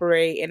we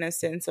operate in a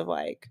sense of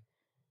like,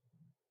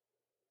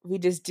 we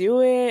just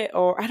do it,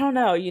 or I don't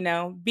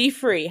know, be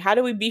free. How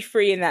do we be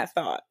free in that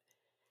thought?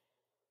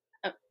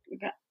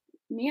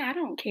 Me, I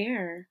don't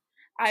care.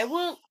 I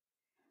don't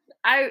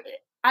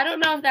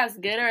know if that's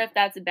good or if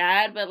that's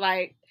bad, but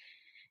like,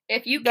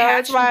 if you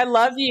that's why I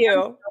love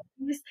you.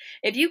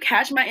 If you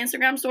catch my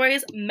Instagram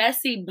stories,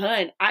 messy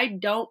bun, I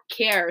don't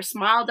care.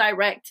 Smile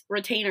direct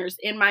retainers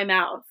in my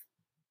mouth.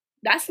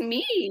 That's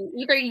me.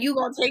 Either you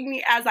gonna take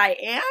me as I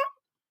am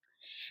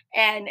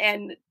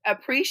and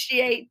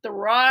appreciate the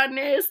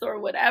rawness or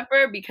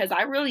whatever, because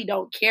I really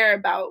don't care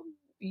about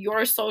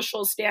your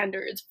social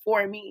standards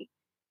for me.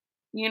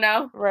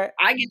 Right.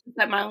 I get to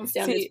set my own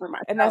standards for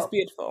myself. And that's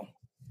beautiful.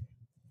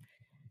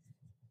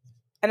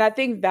 And I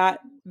think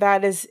that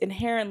is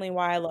inherently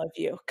why I love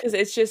you, because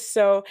it's just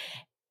so,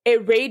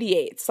 it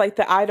radiates like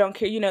the I don't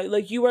care,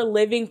 like you are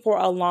living for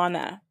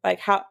Alana.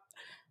 Like,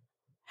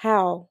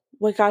 how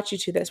what got you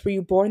to this? Were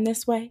you born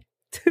this way?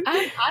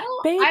 Baby,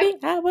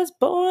 I was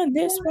born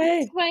this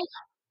way.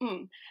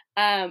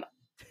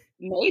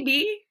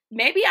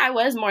 Maybe I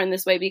was born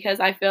this way, because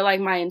I feel like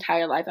my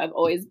entire life I've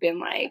always been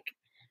like,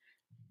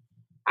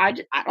 I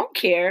don't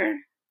care.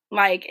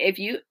 Like, if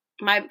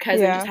my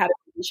cousin just had a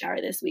baby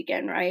shower this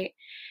weekend, right?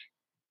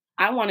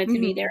 I wanted to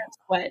be there in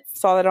sweats.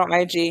 Saw that on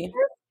IG.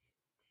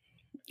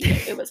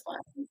 It was fun.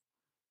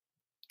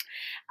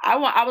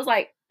 I was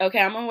like, okay,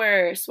 I'm gonna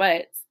wear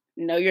sweats.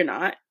 No, you're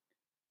not.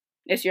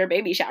 It's your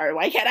baby shower.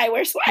 Why can't I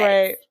wear sweats?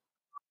 Right.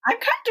 I'm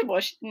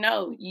comfortable.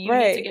 No, you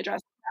need to get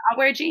dressed. I'll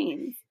wear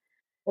jeans.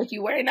 If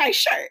you wear a nice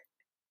shirt,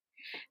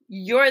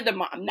 you're the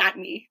mom, not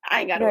me. I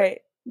ain't gotta wear.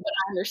 But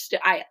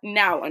I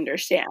now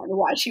understand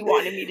why she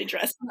wanted me to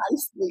dress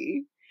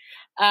nicely.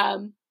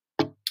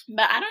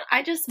 But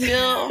I just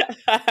feel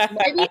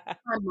maybe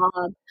my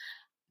mom.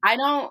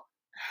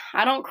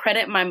 I don't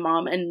credit my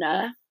mom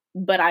enough,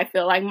 but I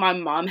feel like my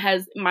mom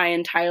has my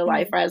entire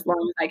life for as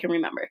long as I can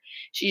remember.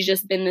 She's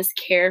just been this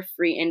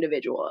carefree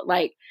individual.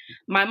 Like,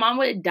 my mom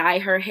would dye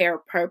her hair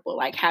purple,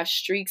 like have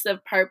streaks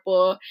of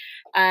purple,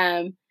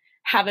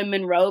 have a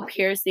Monroe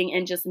piercing,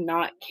 and just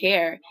not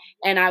care.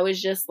 And I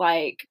was just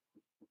like,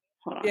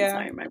 hold on,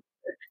 sorry,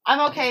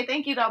 I'm okay.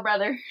 Thank you though,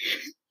 brother.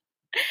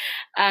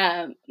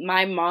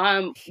 My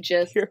mom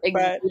just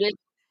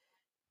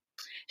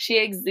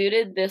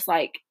exuded this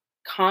like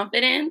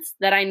confidence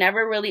that I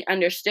never really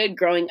understood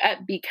growing up,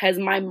 because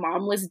my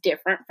mom was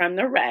different from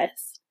the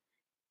rest,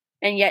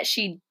 and yet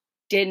she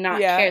did not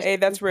care. Hey,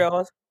 that's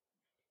real.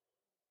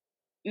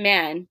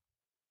 Man,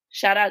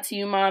 shout out to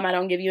you, Mom. I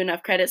don't give you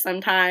enough credit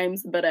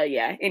sometimes, but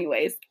yeah.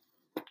 Anyways,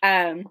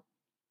 I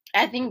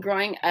think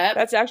growing up,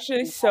 that's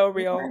actually so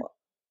real.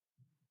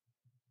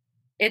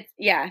 It's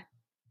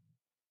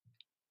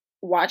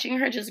watching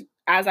her just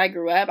as I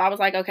grew up, I was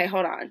like, okay,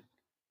 hold on.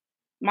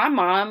 My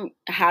mom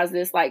has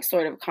this like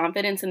sort of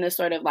confidence in this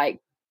sort of like,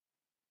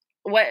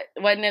 what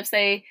Nip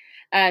say?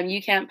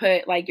 You can't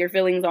put like your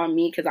feelings on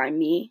me because I'm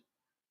me,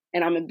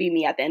 and I'm gonna be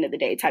me at the end of the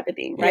day, type of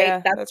thing, right?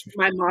 Yeah, that's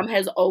my mom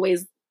has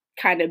always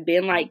kind of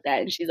been like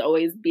that, and she's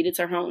always beat it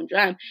to her own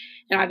drum,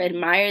 and I've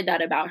admired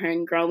that about her.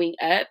 And growing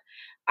up,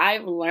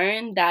 I've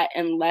learned that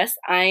unless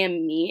I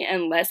am me,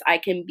 unless I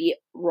can be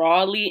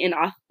rawly and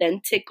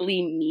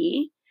authentically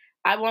me,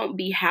 I won't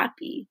be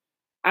happy.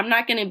 I'm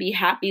not going to be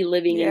happy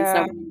living in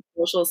some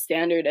social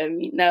standard of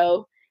me.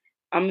 No,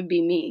 I'm going to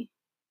be me.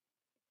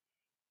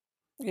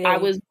 Yeah. I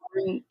was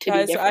born to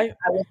be different.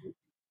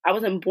 I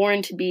wasn't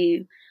born to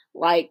be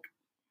like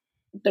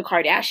the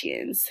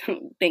Kardashians.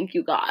 Thank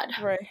you, God.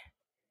 Right.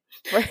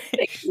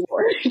 Thank you,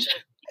 Lord.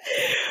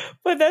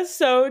 But that's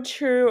so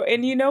true.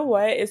 And you know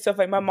what? It's so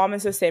funny. My mom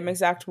is the same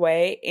exact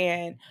way,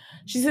 and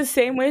she's the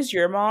same way as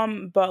your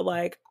mom, but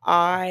like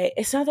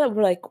it's not that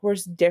we're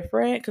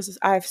different, because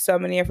I have so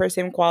many of her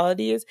same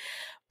qualities,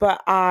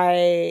 but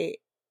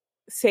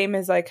same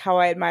as like how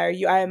I admire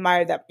you. I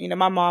admire that,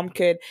 my mom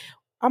could,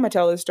 I'm gonna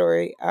tell this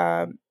story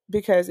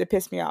because it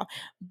pissed me off.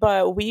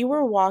 But we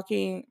were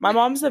walking, my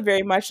mom's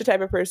very much the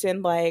type of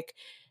person, like,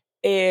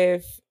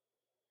 if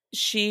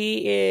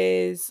she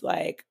is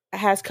like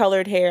has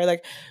colored hair,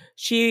 like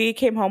she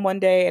came home one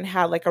day and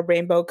had like a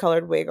rainbow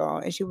colored wig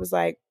on, and she was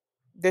like,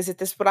 this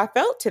is what I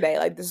felt today,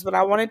 like this is what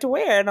I wanted to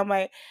wear. And I'm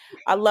like,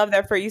 I love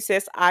that for you,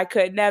 sis. I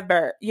could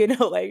never,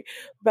 like,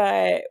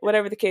 but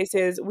whatever the case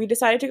is, we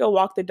decided to go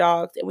walk the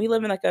dogs, and we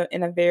live in like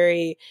in a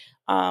very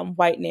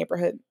white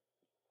neighborhood.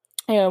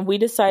 And we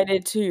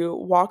decided to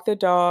walk the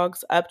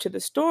dogs up to the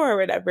store or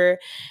whatever.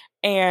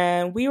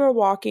 And we were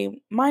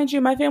walking, mind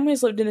you, my family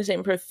has lived in the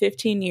same for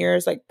 15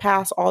 years, like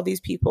past all these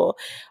people.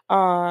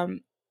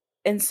 And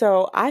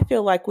so I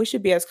feel like we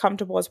should be as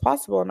comfortable as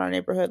possible in our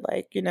neighborhood.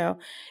 Like,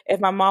 if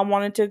my mom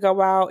wanted to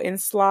go out in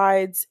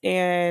slides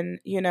and,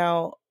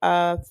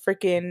 a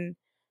freaking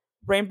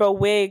rainbow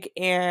wig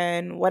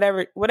and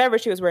whatever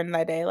she was wearing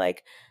that day,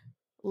 like,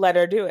 let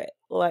her do it.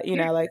 Like,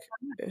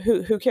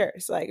 who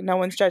cares? Like, no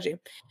one's judging.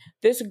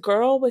 This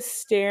girl was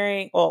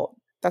staring. Oh,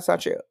 that's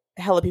not true.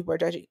 Hella people are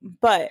judging.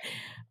 But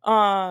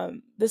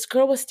this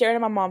girl was staring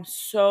at my mom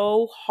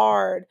so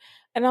hard.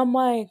 And I'm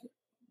like,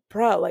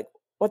 bro, like,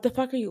 what the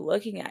fuck are you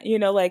looking at?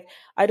 Like,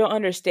 I don't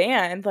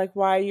understand, like,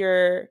 why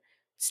you're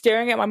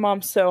staring at my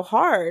mom so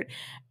hard.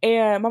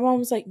 And my mom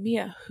was like,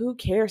 Mia, who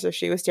cares if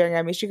she was staring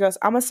at me? She goes,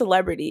 I'm a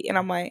celebrity. And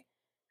I'm like,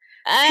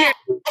 right?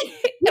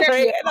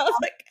 And I was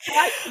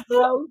like,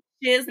 no,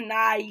 she's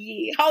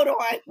naive. Hold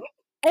on.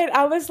 And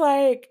I was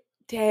like,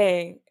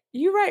 dang,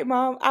 you're right,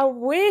 Mom. I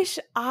wish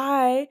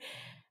I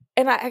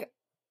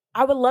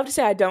would love to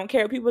say I don't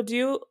care what people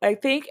do, I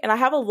think, and I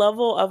have a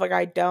level of like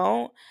I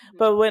don't,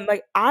 but when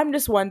like I'm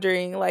just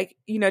wondering, like,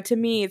 to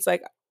me it's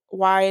like,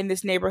 why in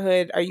this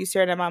neighborhood are you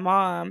staring at my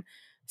mom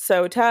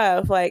so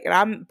tough? Like, and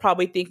I'm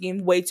probably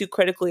thinking way too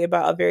critically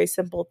about a very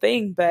simple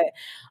thing, but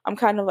I'm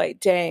kind of like,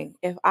 dang,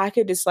 if I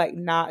could just like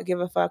not give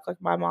a fuck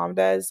like my mom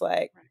does,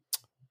 like,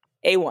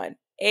 A1.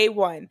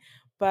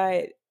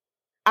 But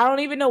I don't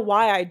even know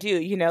why I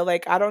do,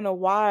 like, I don't know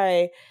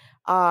why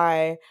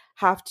I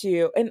have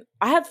to. And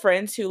I have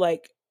friends who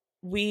like,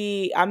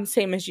 I'm the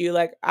same as you.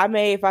 Like, I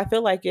may, if I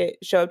feel like it,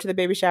 show up to the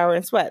baby shower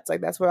in sweats. Like,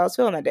 that's what I was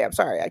feeling that day. I'm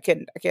sorry. I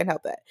can't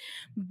help that.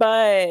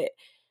 But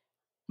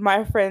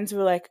my friends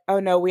were like, oh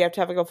no, we have to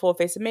have like a full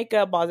face of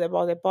makeup, blah, blah,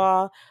 blah,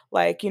 blah.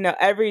 Like,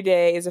 every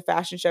day is a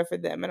fashion show for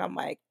them. And I'm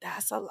like,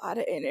 that's a lot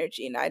of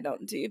energy, and I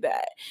don't do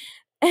that.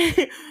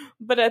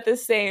 But at the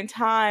same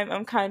time,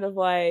 I'm kind of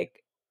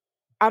like,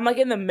 I'm like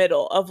in the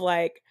middle of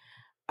like,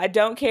 I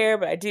don't care,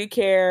 but I do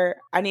care.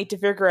 I need to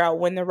figure out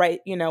when the right,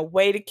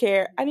 way to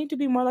care. I need to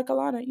be more like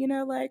Alana,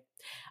 like,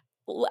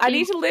 I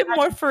need to live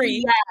more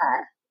free.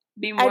 Yeah.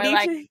 Be more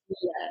like Mia.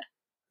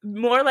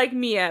 More like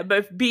Mia,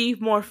 but be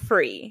more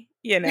free,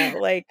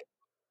 like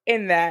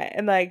in that.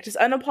 And like just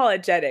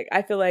unapologetic.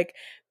 I feel like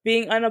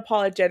being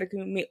unapologetic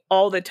with me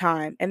all the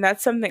time. And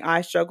that's something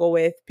I struggle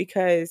with,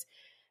 because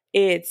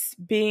it's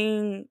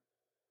being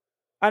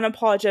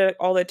unapologetic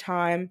all the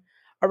time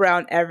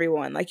around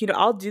everyone. Like,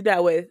 I'll do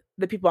that with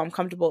the people I'm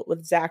comfortable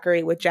with,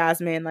 Zachary, with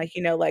Jasmine, like,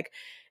 you know, like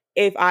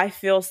if I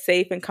feel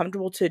safe and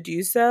comfortable to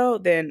do so,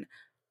 then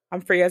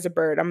I'm free as a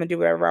bird. I'm gonna do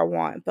whatever I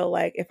want. But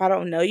like if I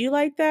don't know you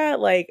like that,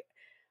 like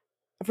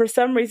for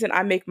some reason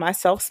I make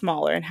myself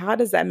smaller. And how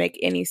does that make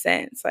any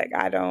sense? Like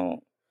I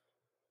don't,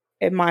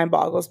 it mind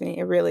boggles me.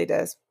 It really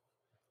does.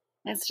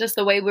 That's just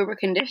the way we were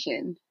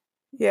conditioned.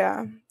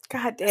 Yeah.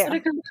 God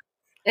damn.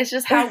 It's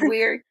just how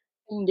we're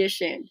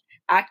conditioned.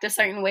 Act a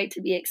certain way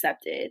to be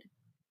accepted.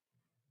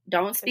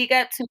 Don't speak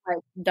up too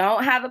much.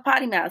 Don't have a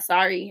potty mouth.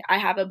 Sorry, I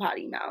have a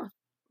potty mouth.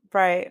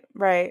 Right,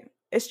 right.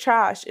 It's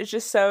trash. It's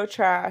just so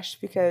trash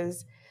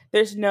because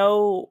there's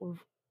no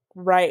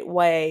right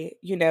way,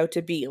 you know,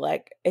 to be.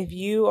 Like if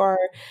you are,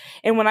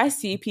 and when I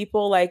see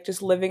people like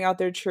just living out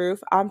their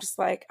truth, I'm just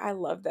like, I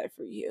love that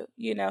for you.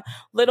 You know,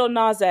 Little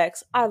Nas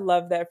X, I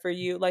love that for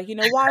you. Like, you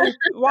know,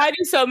 why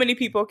do so many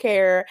people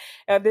care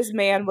if this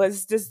man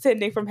was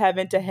descending from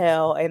heaven to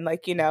hell and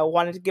like, you know,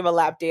 wanted to give a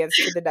lap dance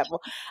to the devil?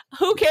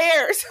 Who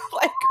cares?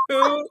 Like,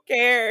 who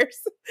cares?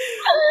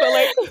 But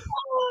like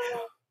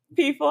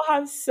people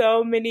have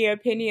so many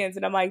opinions,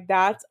 and I'm like,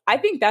 I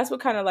think that's what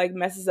kind of like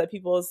messes up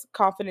people's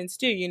confidence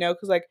too, you know,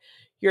 because like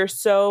you're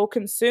so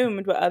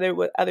consumed with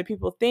what other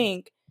people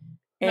think.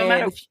 No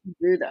matter what you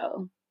do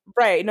though.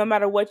 Right, no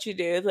matter what you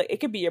do. Like it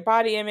could be your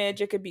body image,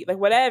 it could be like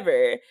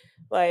whatever.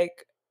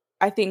 Like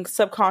I think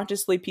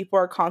subconsciously people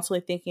are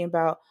constantly thinking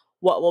about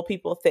what will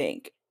people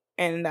think,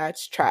 and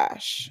that's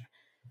trash.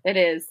 It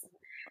is.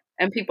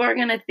 And people are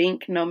going to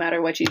think no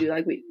matter what you do,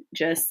 like we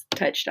just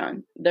touched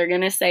on. They're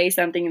going to say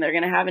something, they're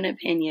going to have an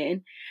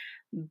opinion,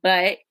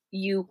 but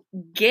you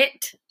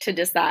get to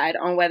decide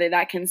on whether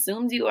that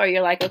consumes you or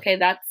you're like, okay,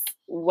 that's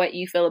what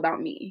you feel about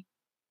me.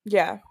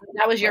 Yeah.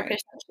 That was your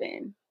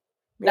perception.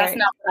 That's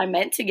not what I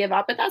meant to give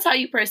out, but that's how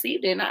you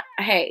perceived it. And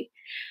hey,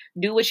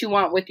 do what you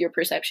want with your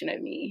perception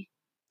of me.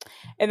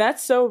 And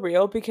that's so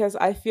real because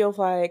I feel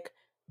like,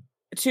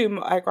 to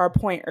like our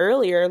point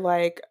earlier,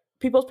 like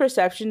people's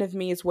perception of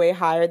me is way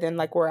higher than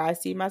like where I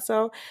see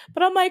myself.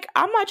 But I'm like,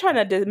 I'm not trying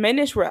to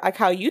diminish like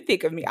how you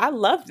think of me. I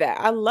love that.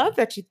 I love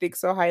that you think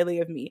so highly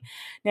of me.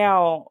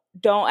 Now,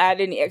 don't add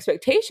any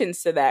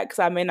expectations to that because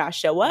I may not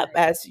show up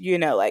as, you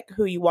know, like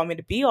who you want me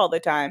to be all the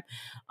time.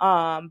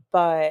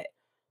 But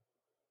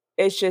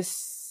it's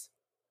just,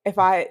 if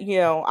I, you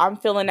know, I'm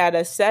feeling at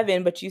a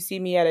 7, but you see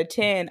me at a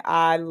 10,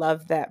 I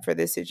love that for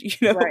this, you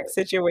know,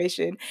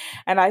 situation.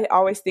 And I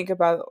always think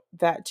about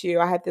that too.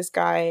 I had this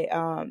guy,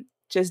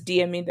 just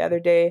DM me the other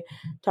day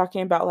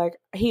talking about like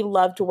he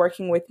loved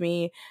working with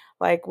me,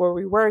 like where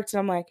we worked, and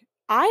I'm like,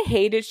 I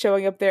hated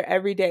showing up there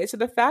every day. So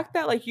the fact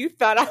that like you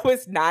thought I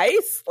was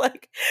nice,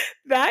 like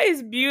that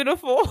is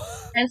beautiful.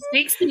 And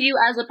speaks to you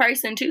as a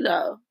person too,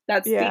 though.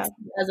 That speaks to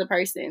you as a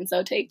person.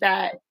 So take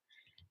that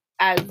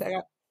as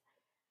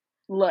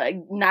like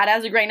not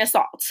as a grain of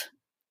salt.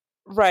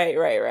 Right.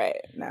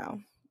 No,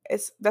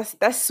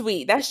 that's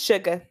sweet. That's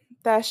sugar.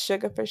 That's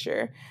sugar for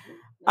sure.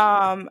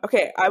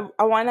 Okay,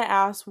 I want to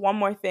ask one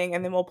more thing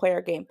and then we'll play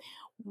our game.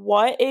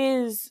 What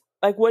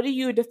do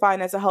you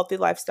define as a healthy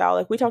lifestyle?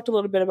 Like we talked a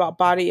little bit about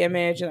body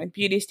image and like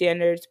beauty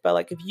standards, but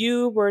like if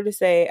you were to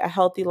say a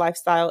healthy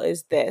lifestyle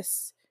is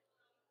this,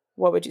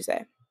 what would you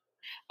say?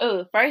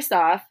 Oh, first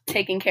off,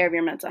 taking care of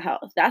your mental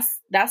health.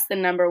 That's the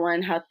number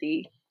one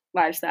healthy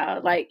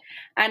lifestyle. Like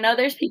I know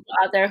there's people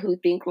out there who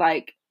think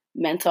like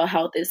mental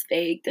health is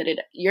fake.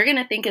 You're going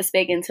to think it's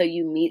fake until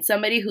you meet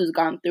somebody who's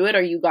gone through it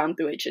or you've gone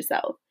through it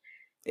yourself.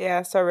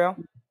 Yeah, so real.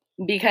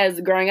 Because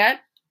growing up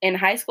in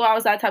high school, I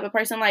was that type of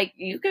person. Like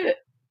you could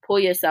pull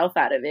yourself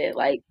out of it.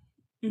 Like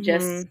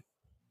just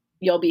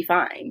you'll be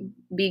fine.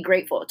 Be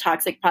grateful.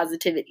 Toxic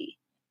positivity.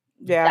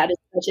 Yeah, that is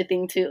such a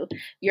thing too.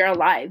 You're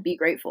alive. Be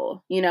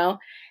grateful. You know.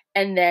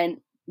 And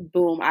then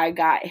boom, I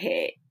got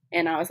hit,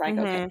 and I was like,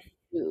 okay,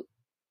 dude,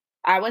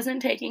 I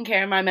wasn't taking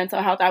care of my mental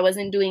health. I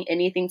wasn't doing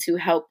anything to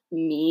help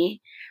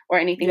me or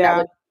anything that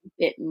would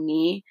fit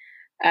me.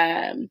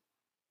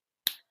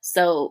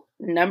 So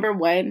number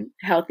one,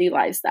 healthy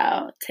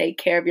lifestyle. Take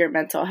care of your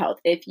mental health.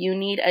 If you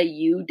need a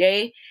you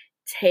day,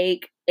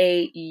 take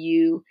a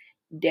you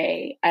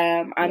day.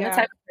 I'm the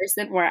type of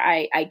person where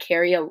I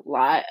carry a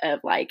lot of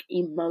like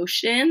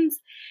emotions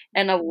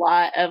and a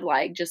lot of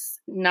like just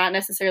not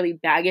necessarily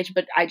baggage,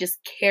 but I just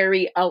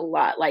carry a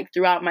lot like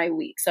throughout my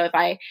week. So if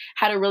I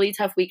had a really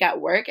tough week at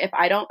work, if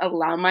I don't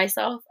allow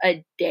myself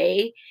a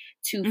day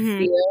to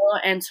feel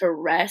and to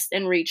rest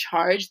and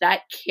recharge,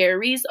 that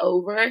carries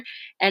over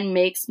and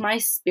makes my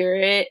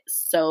spirit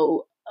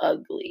so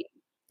ugly.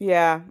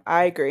 Yeah,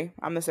 I agree.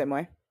 I'm the same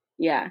way.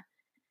 Yeah.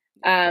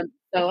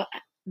 So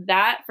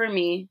that for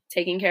me,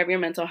 taking care of your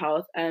mental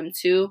health.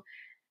 2,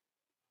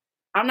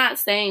 I'm not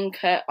saying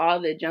cut all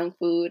the junk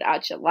food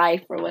out your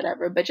life or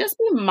whatever, but just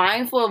be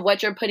mindful of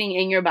what you're putting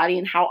in your body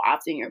and how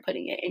often you're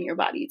putting it in your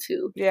body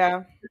too.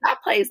 Yeah.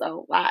 That plays a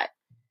lot.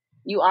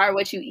 You are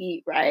what you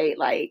eat, right?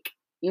 Like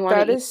you want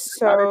to. That is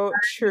so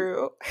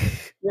true.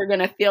 You're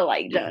gonna feel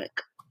like junk.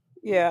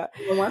 Yeah.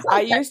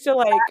 I used to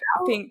like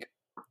think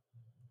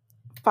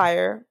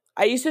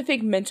I used to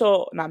think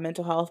not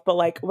mental health, but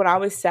like when I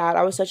was sad,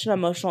 I was such an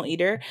emotional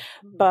eater.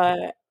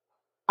 But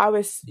I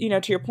was, you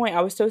know, to your point,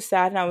 I was so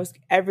sad, and I was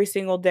every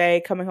single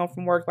day coming home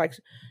from work like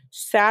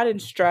sad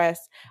and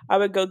stressed. I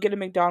would go get a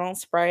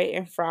McDonald's Sprite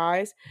and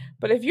fries.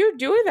 But if you're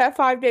doing that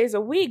 5 days a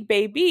week,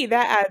 baby,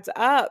 that adds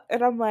up.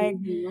 And I'm like,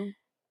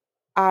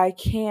 I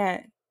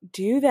can't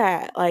do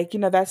that. Like, you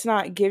know, that's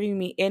not giving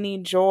me any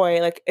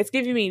joy. Like, it's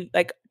giving me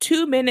like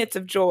 2 minutes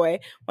of joy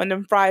when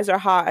the fries are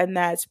hot and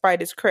that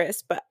Sprite is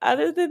crisp. But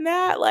other than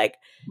that, like,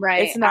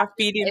 it's not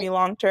feeding me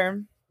long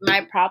term.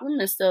 My problem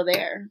is still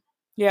there.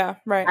 Yeah,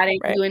 right. I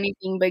didn't do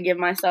anything but give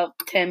myself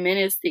 10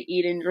 minutes to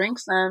eat and drink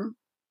some,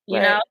 you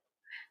know?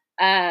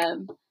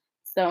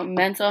 So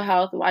mental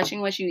health,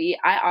 watching what you eat.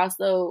 I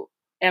also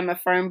am a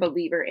firm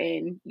believer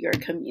in your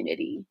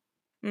community.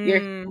 Your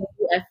community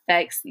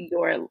affects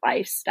your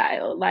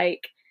lifestyle.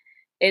 Like,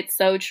 it's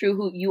so true.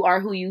 Who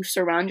you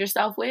surround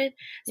yourself with.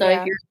 So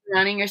if you're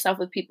surrounding yourself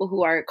with people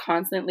who are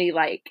constantly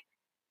like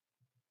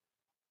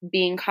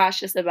being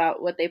cautious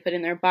about what they put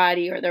in their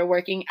body, or they're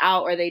working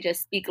out, or they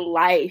just speak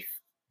life.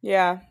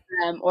 Yeah.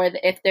 Or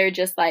if they're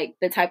just like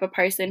the type of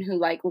person who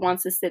like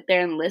wants to sit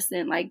there and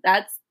listen, like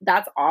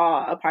that's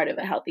all a part of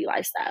a healthy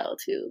lifestyle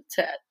too,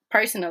 to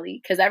personally,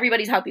 because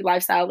everybody's healthy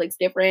lifestyle looks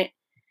different.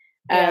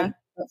 But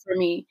for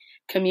me,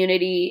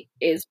 community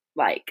is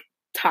like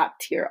top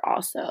tier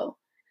also.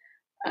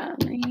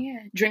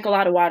 Drink a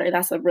lot of water.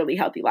 That's a really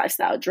healthy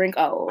lifestyle. Drink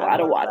a lot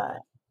of water.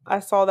 That.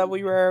 I saw that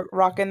we were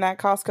rocking that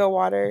Costco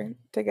water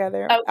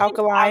together.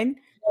 Alkaline.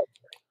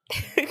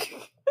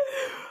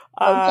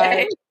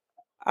 Okay.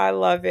 I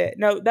love it.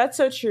 No, that's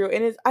so true.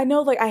 And I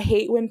know, like, I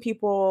hate when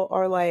people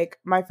are like,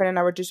 my friend and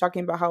I were just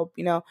talking about how,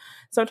 you know,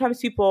 sometimes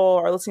people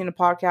are listening to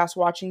podcasts,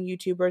 watching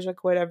YouTubers,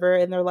 like whatever,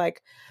 and they're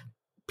like,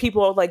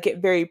 people like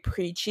get very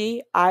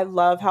preachy. I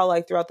love how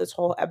like throughout this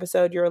whole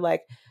episode, you're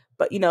like,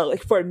 but you know,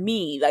 like for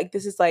me, like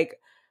this is like,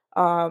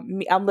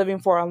 I'm living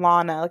for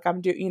Alana. Like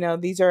you know,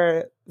 these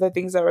are the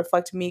things that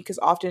reflect me, because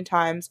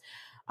oftentimes,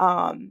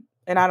 and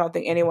I don't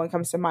think anyone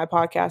comes to my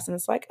podcast and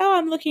it's like, oh,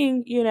 I'm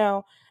looking, you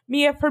know,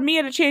 for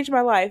Mia to change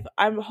my life.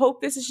 I hope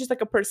this is just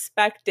like a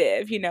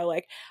perspective, you know,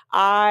 like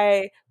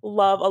I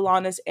love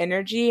Alana's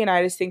energy, and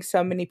I just think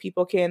so many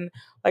people can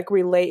like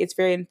relate. It's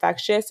very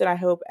infectious, and I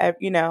hope,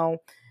 you know,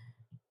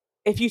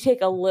 if you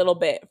take a little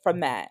bit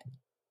from that.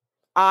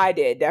 I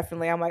did,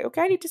 definitely. I'm like,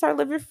 okay, I need to start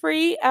living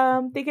free.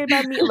 Thinking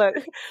about me, look,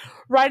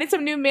 writing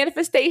some new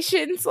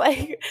manifestations,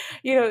 like,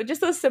 you know, just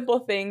those simple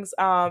things.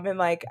 And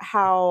like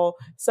how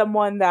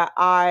someone that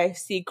I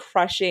see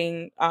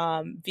crushing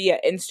via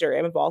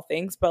Instagram of all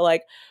things, but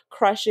like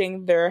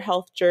crushing their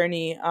health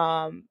journey,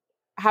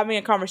 having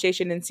a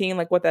conversation and seeing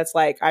like what that's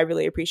like, I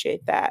really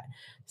appreciate that.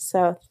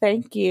 So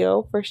thank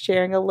you for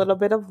sharing a little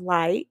bit of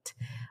light.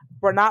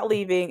 We're not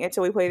leaving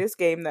until we play this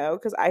game, though,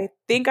 because I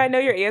think I know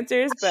your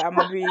answers, but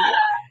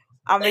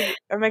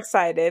I'm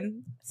excited.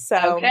 So,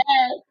 okay.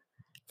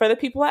 For the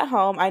people at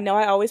home, I know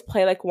I always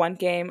play like one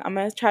game. I'm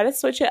gonna try to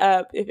switch it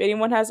up. If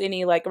anyone has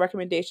any like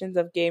recommendations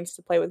of games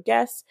to play with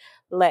guests,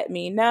 let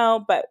me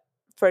know. But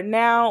for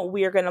now,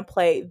 we are gonna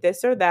play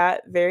this or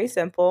that. Very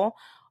simple.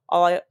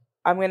 I'm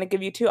gonna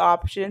give you 2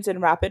 options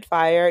in rapid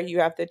fire. You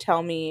have to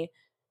tell me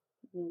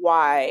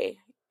which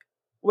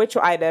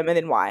item, and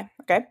then why.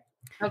 Okay.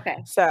 Okay.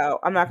 So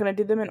I'm not gonna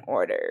do them in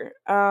order.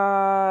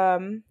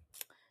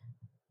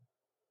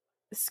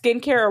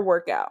 Skincare or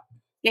workout?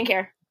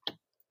 Skincare.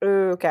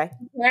 Ooh, okay.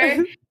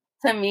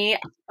 To me,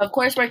 of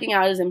course, working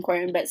out is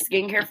important, but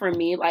skincare for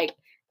me, like,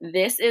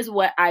 this is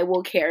what I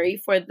will carry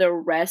for the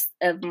rest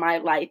of my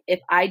life. If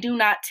I do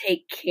not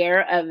take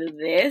care of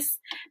this,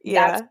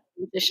 that's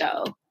the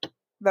show.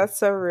 That's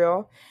so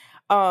real.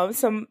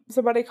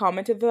 Somebody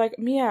commented, they're like,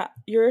 Mia,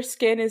 your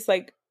skin is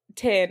like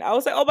 10. I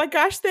was like, oh my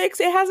gosh, thanks.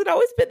 It hasn't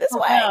always been this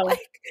way. Wow.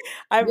 Like,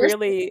 I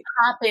really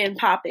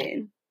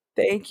popping.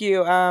 Thank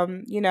you.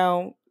 You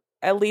know,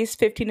 at least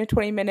 15 to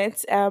 20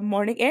 minutes,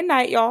 morning and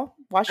night, y'all.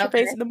 Wash your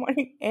face in the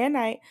morning and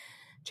night.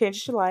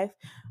 Changes your life.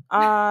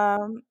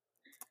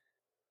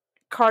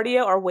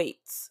 Cardio or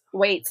weights?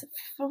 Weights.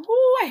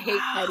 Ooh, I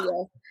hate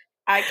cardio.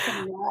 I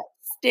cannot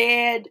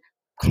stand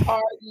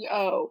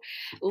cardio.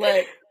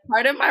 Look,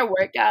 part of my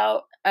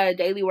workout,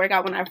 daily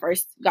workout when I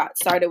first got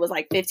started was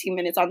like 15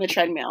 minutes on the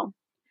treadmill.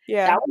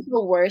 Yeah. That was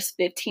the worst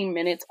 15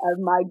 minutes of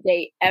my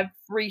day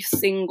every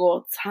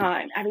single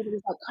time.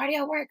 Everybody's like,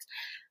 cardio works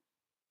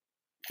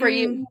for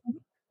you.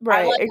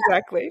 Right,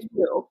 exactly.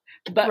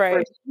 But for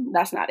me,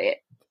 that's not it.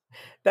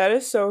 That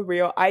is so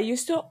real. I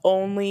used to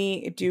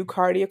only do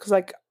cardio because,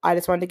 like, I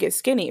just wanted to get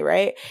skinny,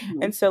 right?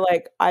 Mm-hmm. And so,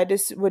 like, I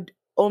just would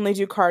only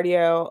do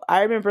cardio.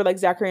 I remember, like,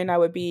 Zachary and I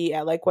would be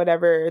at, like,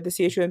 whatever the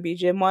CHUMB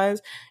gym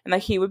was, and,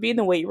 like, he would be in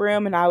the weight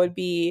room, and I would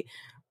be,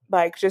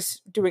 like,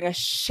 just doing a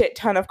shit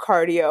ton of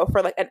cardio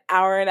for, like, an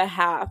hour and a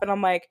half. And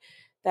I'm like,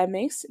 that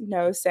makes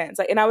no sense.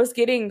 Like, and I was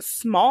getting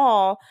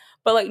small,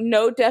 but like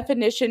no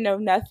definition, no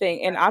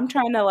nothing. And I'm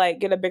trying to like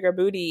get a bigger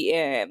booty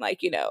and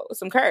like, you know,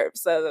 some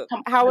curves. So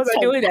how was I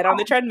doing that on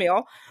the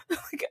treadmill?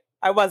 Like,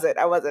 I wasn't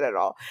at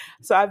all.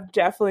 So I've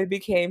definitely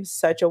became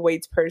such a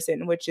weights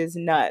person, which is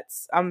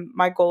nuts.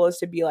 My goal is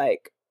to be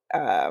like,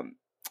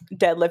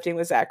 deadlifting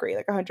with Zachary,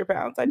 like 100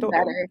 pounds. I told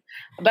him.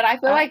 But I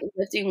feel like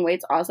lifting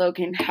weights also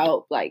can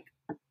help like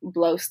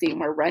blow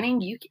steam or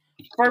running.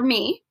 For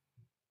me,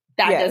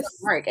 that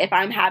doesn't work. If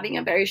I'm having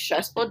a very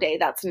stressful day,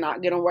 that's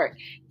not gonna work.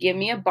 Give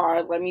me a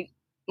bar. Let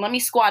me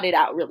squat it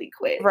out really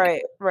quick.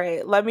 Right.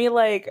 Let me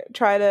like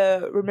try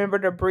to remember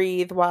to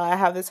breathe while I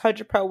have this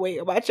 100-pound weight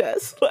on my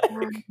chest. Like,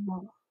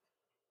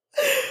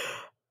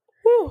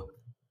 whew.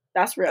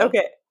 That's real.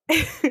 Okay.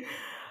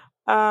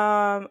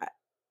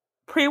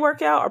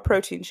 Pre-workout or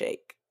protein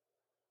shake?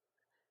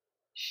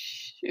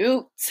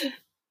 Shoot.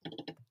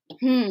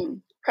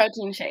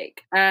 Protein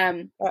shake.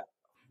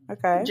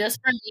 Okay. Just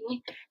for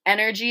me,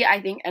 energy.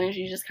 I think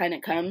energy just kind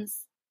of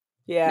comes.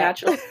 Yeah.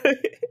 Naturally.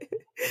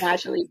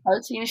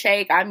 Protein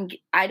shake. I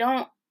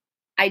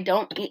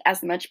don't eat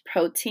as much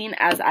protein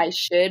as I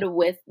should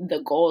with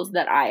the goals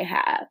that I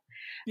have.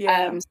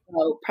 Yeah.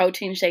 So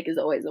protein shake is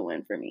always a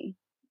win for me.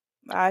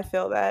 I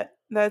feel that.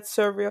 That's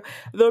so real.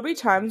 There'll be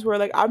times where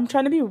like I'm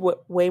trying to be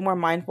way more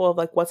mindful of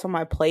like what's on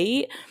my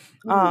plate.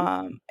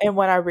 And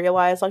when I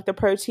realize like the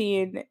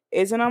protein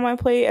isn't on my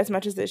plate as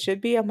much as it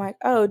should be, I'm like,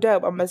 oh,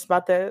 dope. I'm just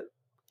about to,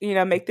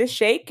 make this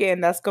shake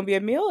and that's going to be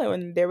a meal.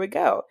 And there we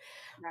go.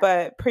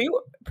 But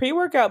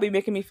pre-workout be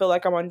making me feel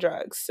like I'm on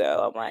drugs.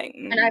 So I'm like,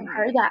 And I've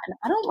heard that, and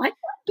I don't like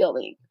that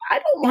feeling. I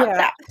don't want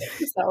that.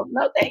 So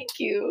no, thank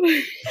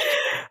you.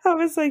 I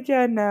was like,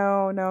 yeah,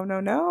 no.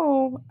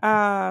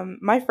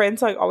 My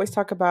friends like always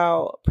talk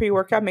about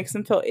pre-workout makes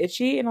them feel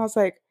itchy, and I was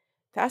like,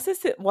 that's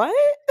just it. What?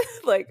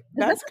 Like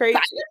that's crazy.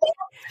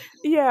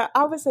 Yeah,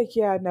 I was like,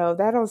 yeah, no,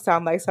 that don't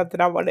sound like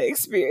something I want to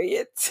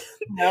experience.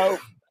 No,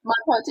 my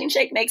protein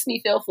shake makes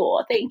me feel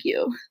full. Thank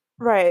you.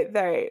 Right.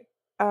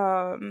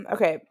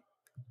 Okay.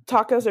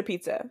 Tacos or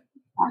pizza?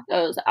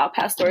 Tacos. Al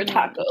pastor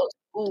tacos.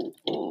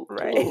 Ooh.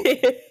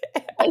 Right.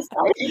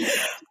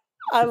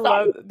 I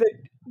love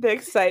the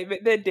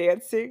excitement, the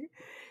dancing.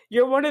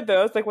 You're one of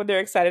those like when they're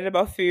excited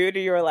about food,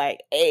 and you're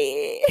like,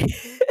 "Hey."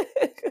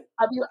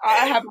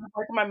 I have my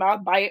fork in my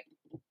mouth, bite,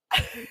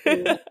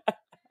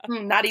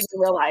 not even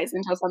realize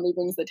until somebody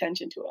brings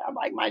attention to it. I'm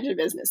like, mind your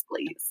business,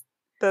 please.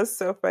 That's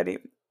so funny.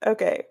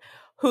 Okay,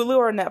 Hulu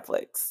or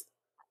Netflix?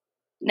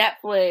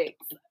 Netflix.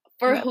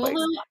 For Netflix.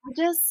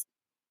 Hulu,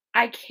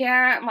 I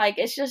can't, like,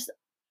 it's just,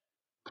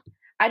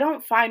 I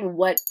don't find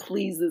what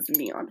pleases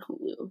me on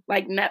Hulu.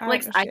 Like,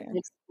 Netflix, I can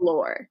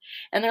explore.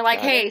 And they're like,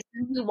 hey,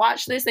 since you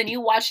watched this and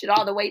you watched it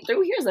all the way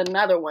through, here's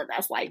another one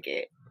that's like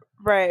it.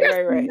 Right.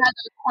 Another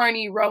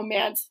corny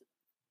romance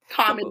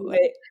comedy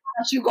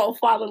that you go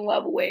fall in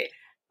love with.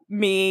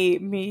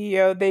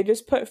 Yo, they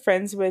just put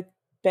Friends with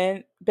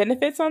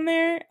Benefits on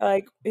there.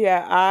 Like,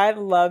 yeah, I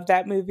love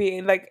that movie.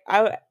 And like,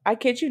 I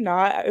kid you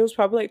not, it was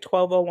probably like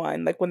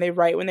 12:01, like when they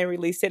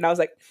released it, and I was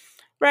like,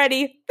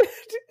 ready.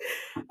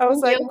 I was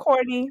like,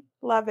 corny,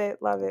 love it.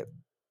 Okay,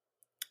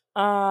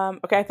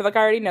 I feel like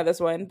I already know this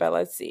one, but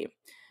let's see.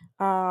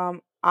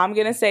 I'm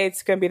gonna say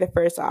it's gonna be the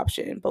first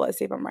option, but let's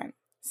see if I'm right.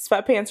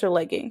 Sweatpants or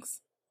leggings?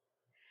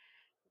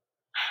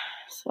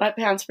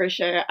 Sweatpants for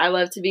sure. I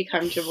love to be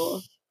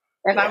comfortable.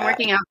 If I'm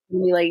working out, give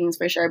me leggings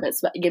for sure, but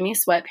give me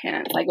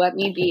sweatpants. Like, let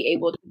me be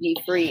able to be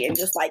free and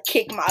just like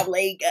kick my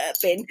leg up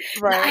and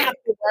not have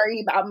to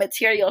worry about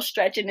material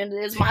stretching into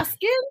this. My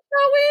skin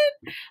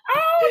showing.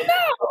 Oh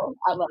no!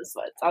 I love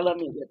sweats. I love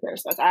me a good pair of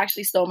sweats. I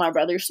actually stole my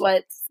brother's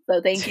sweats,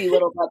 so thank you,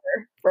 little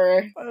brother,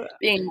 for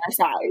being my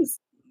size.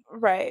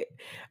 Right.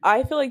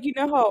 I feel like,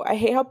 how I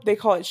hate how they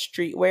call it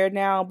streetwear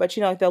now, but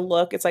like the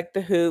look, it's like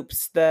the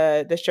hoops,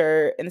 the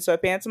shirt, and the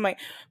sweatpants. I'm like,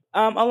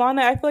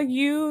 Alana, I feel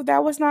like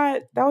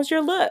that was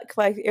your look.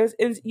 Like it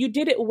was you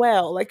did it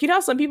well. Like,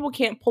 some people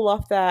can't pull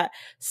off that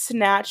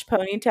snatch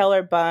ponytail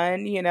or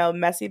bun,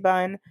 messy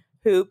bun,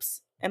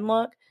 hoops, and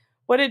look.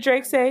 What did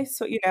Drake say?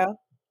 So,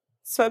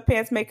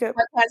 sweatpants, makeup.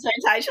 Sweatpants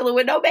are entirely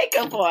with no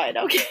makeup on,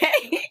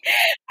 okay?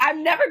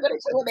 I'm never going to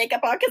chill with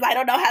makeup on because I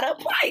don't know how to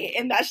apply it,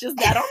 and that's just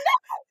that on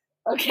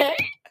that, okay?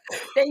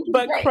 Thank you,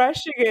 but Drake.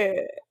 Crushing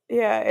it.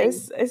 Yeah,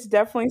 it's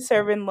definitely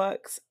serving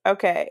looks.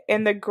 Okay,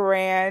 in the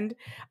grand,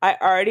 I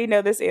already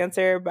know this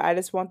answer, but I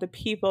just want the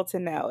people to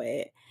know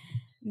it.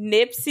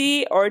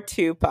 Nipsey or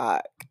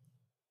Tupac?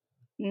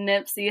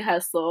 Nipsey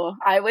Hussle.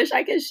 I wish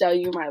I could show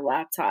you my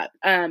laptop.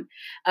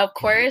 Of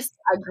course,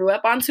 I grew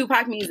up on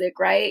Tupac music,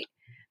 right?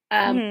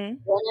 Born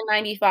in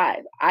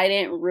 95. I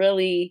didn't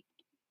really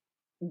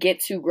get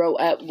to grow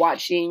up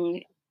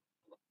watching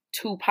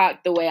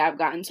Tupac the way I've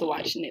gotten to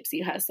watch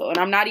Nipsey Hussle. And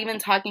I'm not even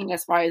talking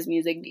as far as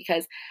music,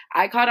 because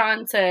I caught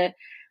on to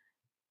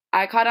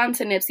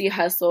Nipsey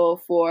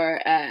Hussle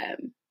for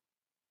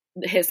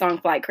his song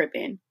Fly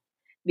Crippin',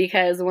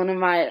 because one of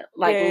my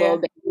little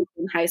babies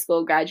in high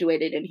school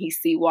graduated and he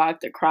sea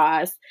walked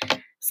across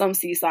some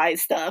seaside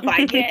stuff,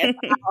 I guess.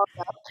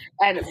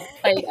 And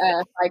played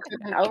Fly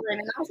Crippin' over it,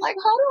 and I was like,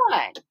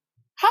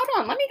 hold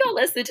on, let me go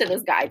listen to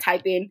this guy.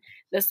 Type in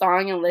the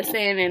song and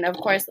listen, and of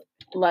course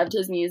loved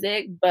his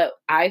music, but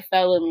I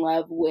fell in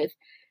love with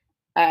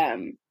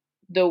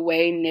the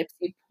way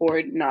Nipsey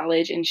poured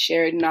knowledge and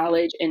shared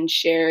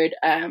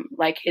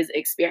his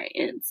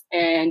experience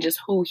and just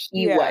who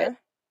he was.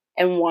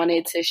 and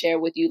wanted to share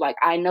with you, like,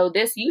 I know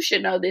this, you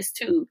should know this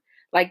too.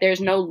 Like,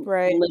 there's no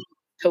limit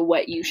to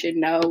what you should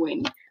know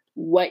and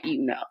what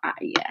you know.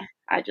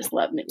 I just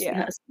love Nipsey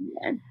Hussle,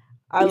 man.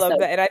 I love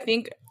that. And I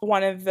think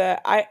one of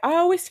I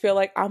always feel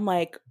like I'm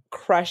like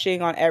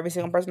crushing on every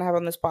single person I have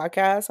on this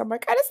podcast. I'm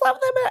like, I just love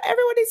them.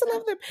 Everyone needs to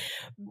love them.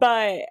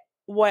 But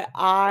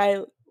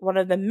one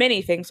of the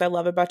many things I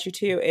love about you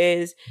too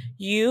is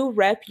you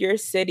rep your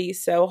city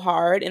so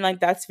hard. And like,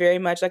 that's very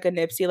much like a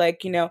Nipsey,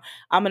 like, you know,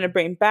 I'm going to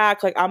bring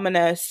back, like, I'm going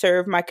to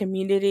serve my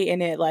community,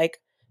 and it like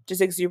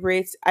just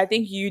exuberates. I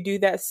think you do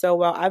that so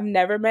well. I've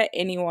never met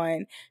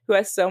anyone who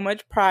has so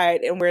much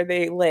pride in where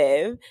they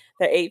live.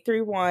 They're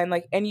 831,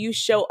 like, and you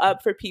show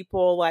up for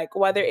people, like,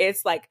 whether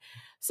it's like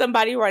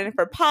somebody running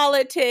for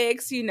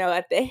politics, you know,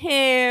 at the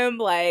hymn,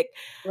 like,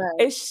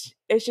 it's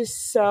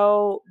just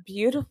so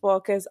beautiful,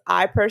 because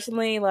I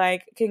personally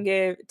like can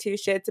give two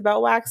shits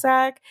about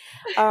Waxack,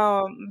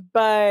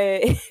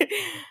 but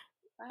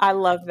I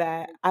love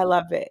that. I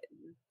love it.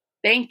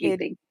 Thank you.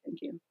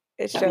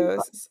 It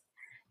shows.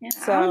 Yeah,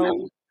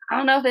 so I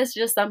don't know if it's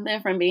just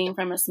something from being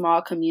from a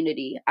small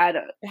community. It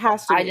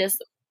has to be.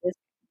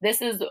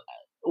 This is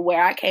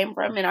where I came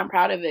from, and I'm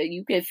proud of it.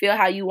 You can feel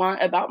how you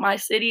want about my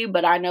city,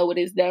 but I know what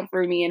it's done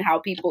for me and how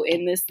people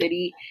in this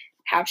city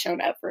have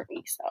shown up for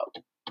me. So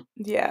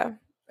yeah,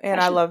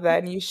 and I love that,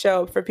 and you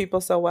show up for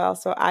people so well.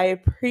 So I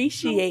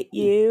appreciate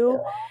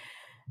you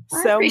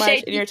so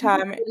much in your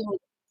time.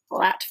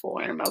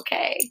 Platform,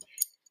 okay.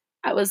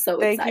 I was so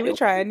excited. Thank you for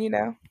trying, you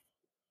know.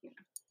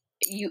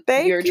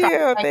 Thank you.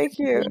 And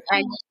you're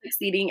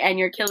succeeding, and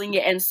you're killing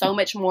it, and so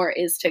much more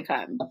is to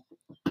come.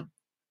 I'm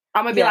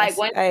gonna be like,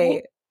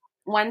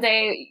 one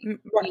day you're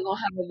gonna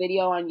have a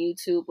video on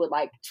YouTube with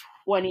like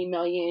 20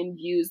 million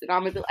views, and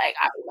I'm gonna be like,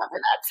 I remember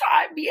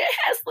that time me and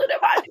Heslin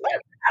and my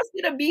asked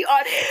me to be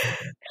on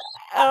it.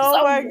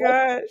 Oh my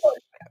gosh.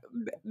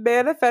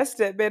 Manifest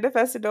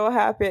it, don't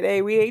happen.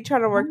 Hey, we ain't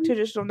trying to work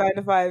traditional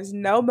 9-to-5s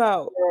no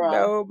more.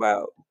 No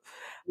more.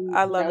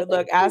 I love it.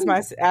 Look, as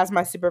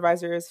my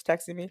supervisor is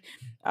texting me,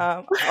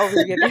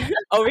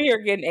 over here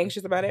getting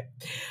anxious about it.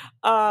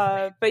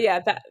 But yeah,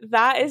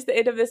 that is the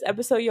end of this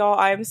episode, y'all.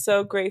 I am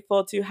so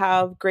grateful to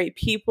have great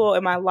people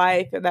in my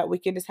life, and that we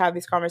can just have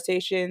these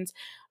conversations.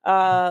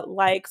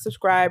 Like,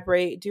 subscribe,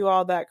 rate, do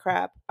all that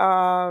crap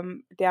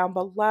down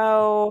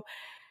below,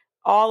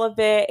 all of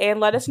it, and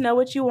let us know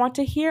what you want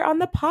to hear on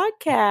the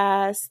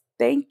podcast.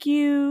 Thank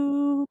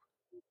you.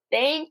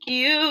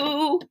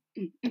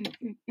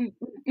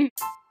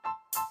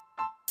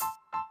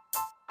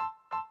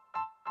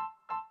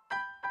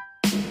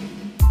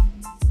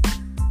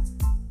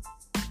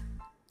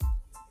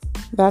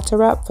 That's a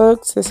wrap,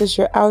 folks. This is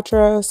your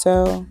outro.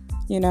 So,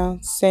 you know,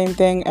 same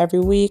thing every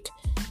week.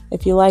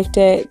 If you liked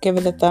it, give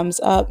it a thumbs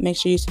up. Make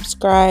sure you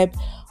subscribe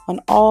on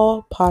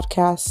all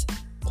podcast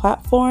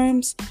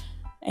platforms.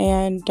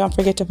 And don't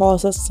forget to follow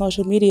us on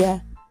social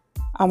media.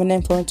 I'm an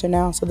influencer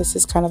now, so this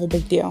is kind of a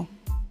big deal.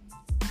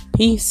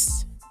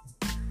 Peace.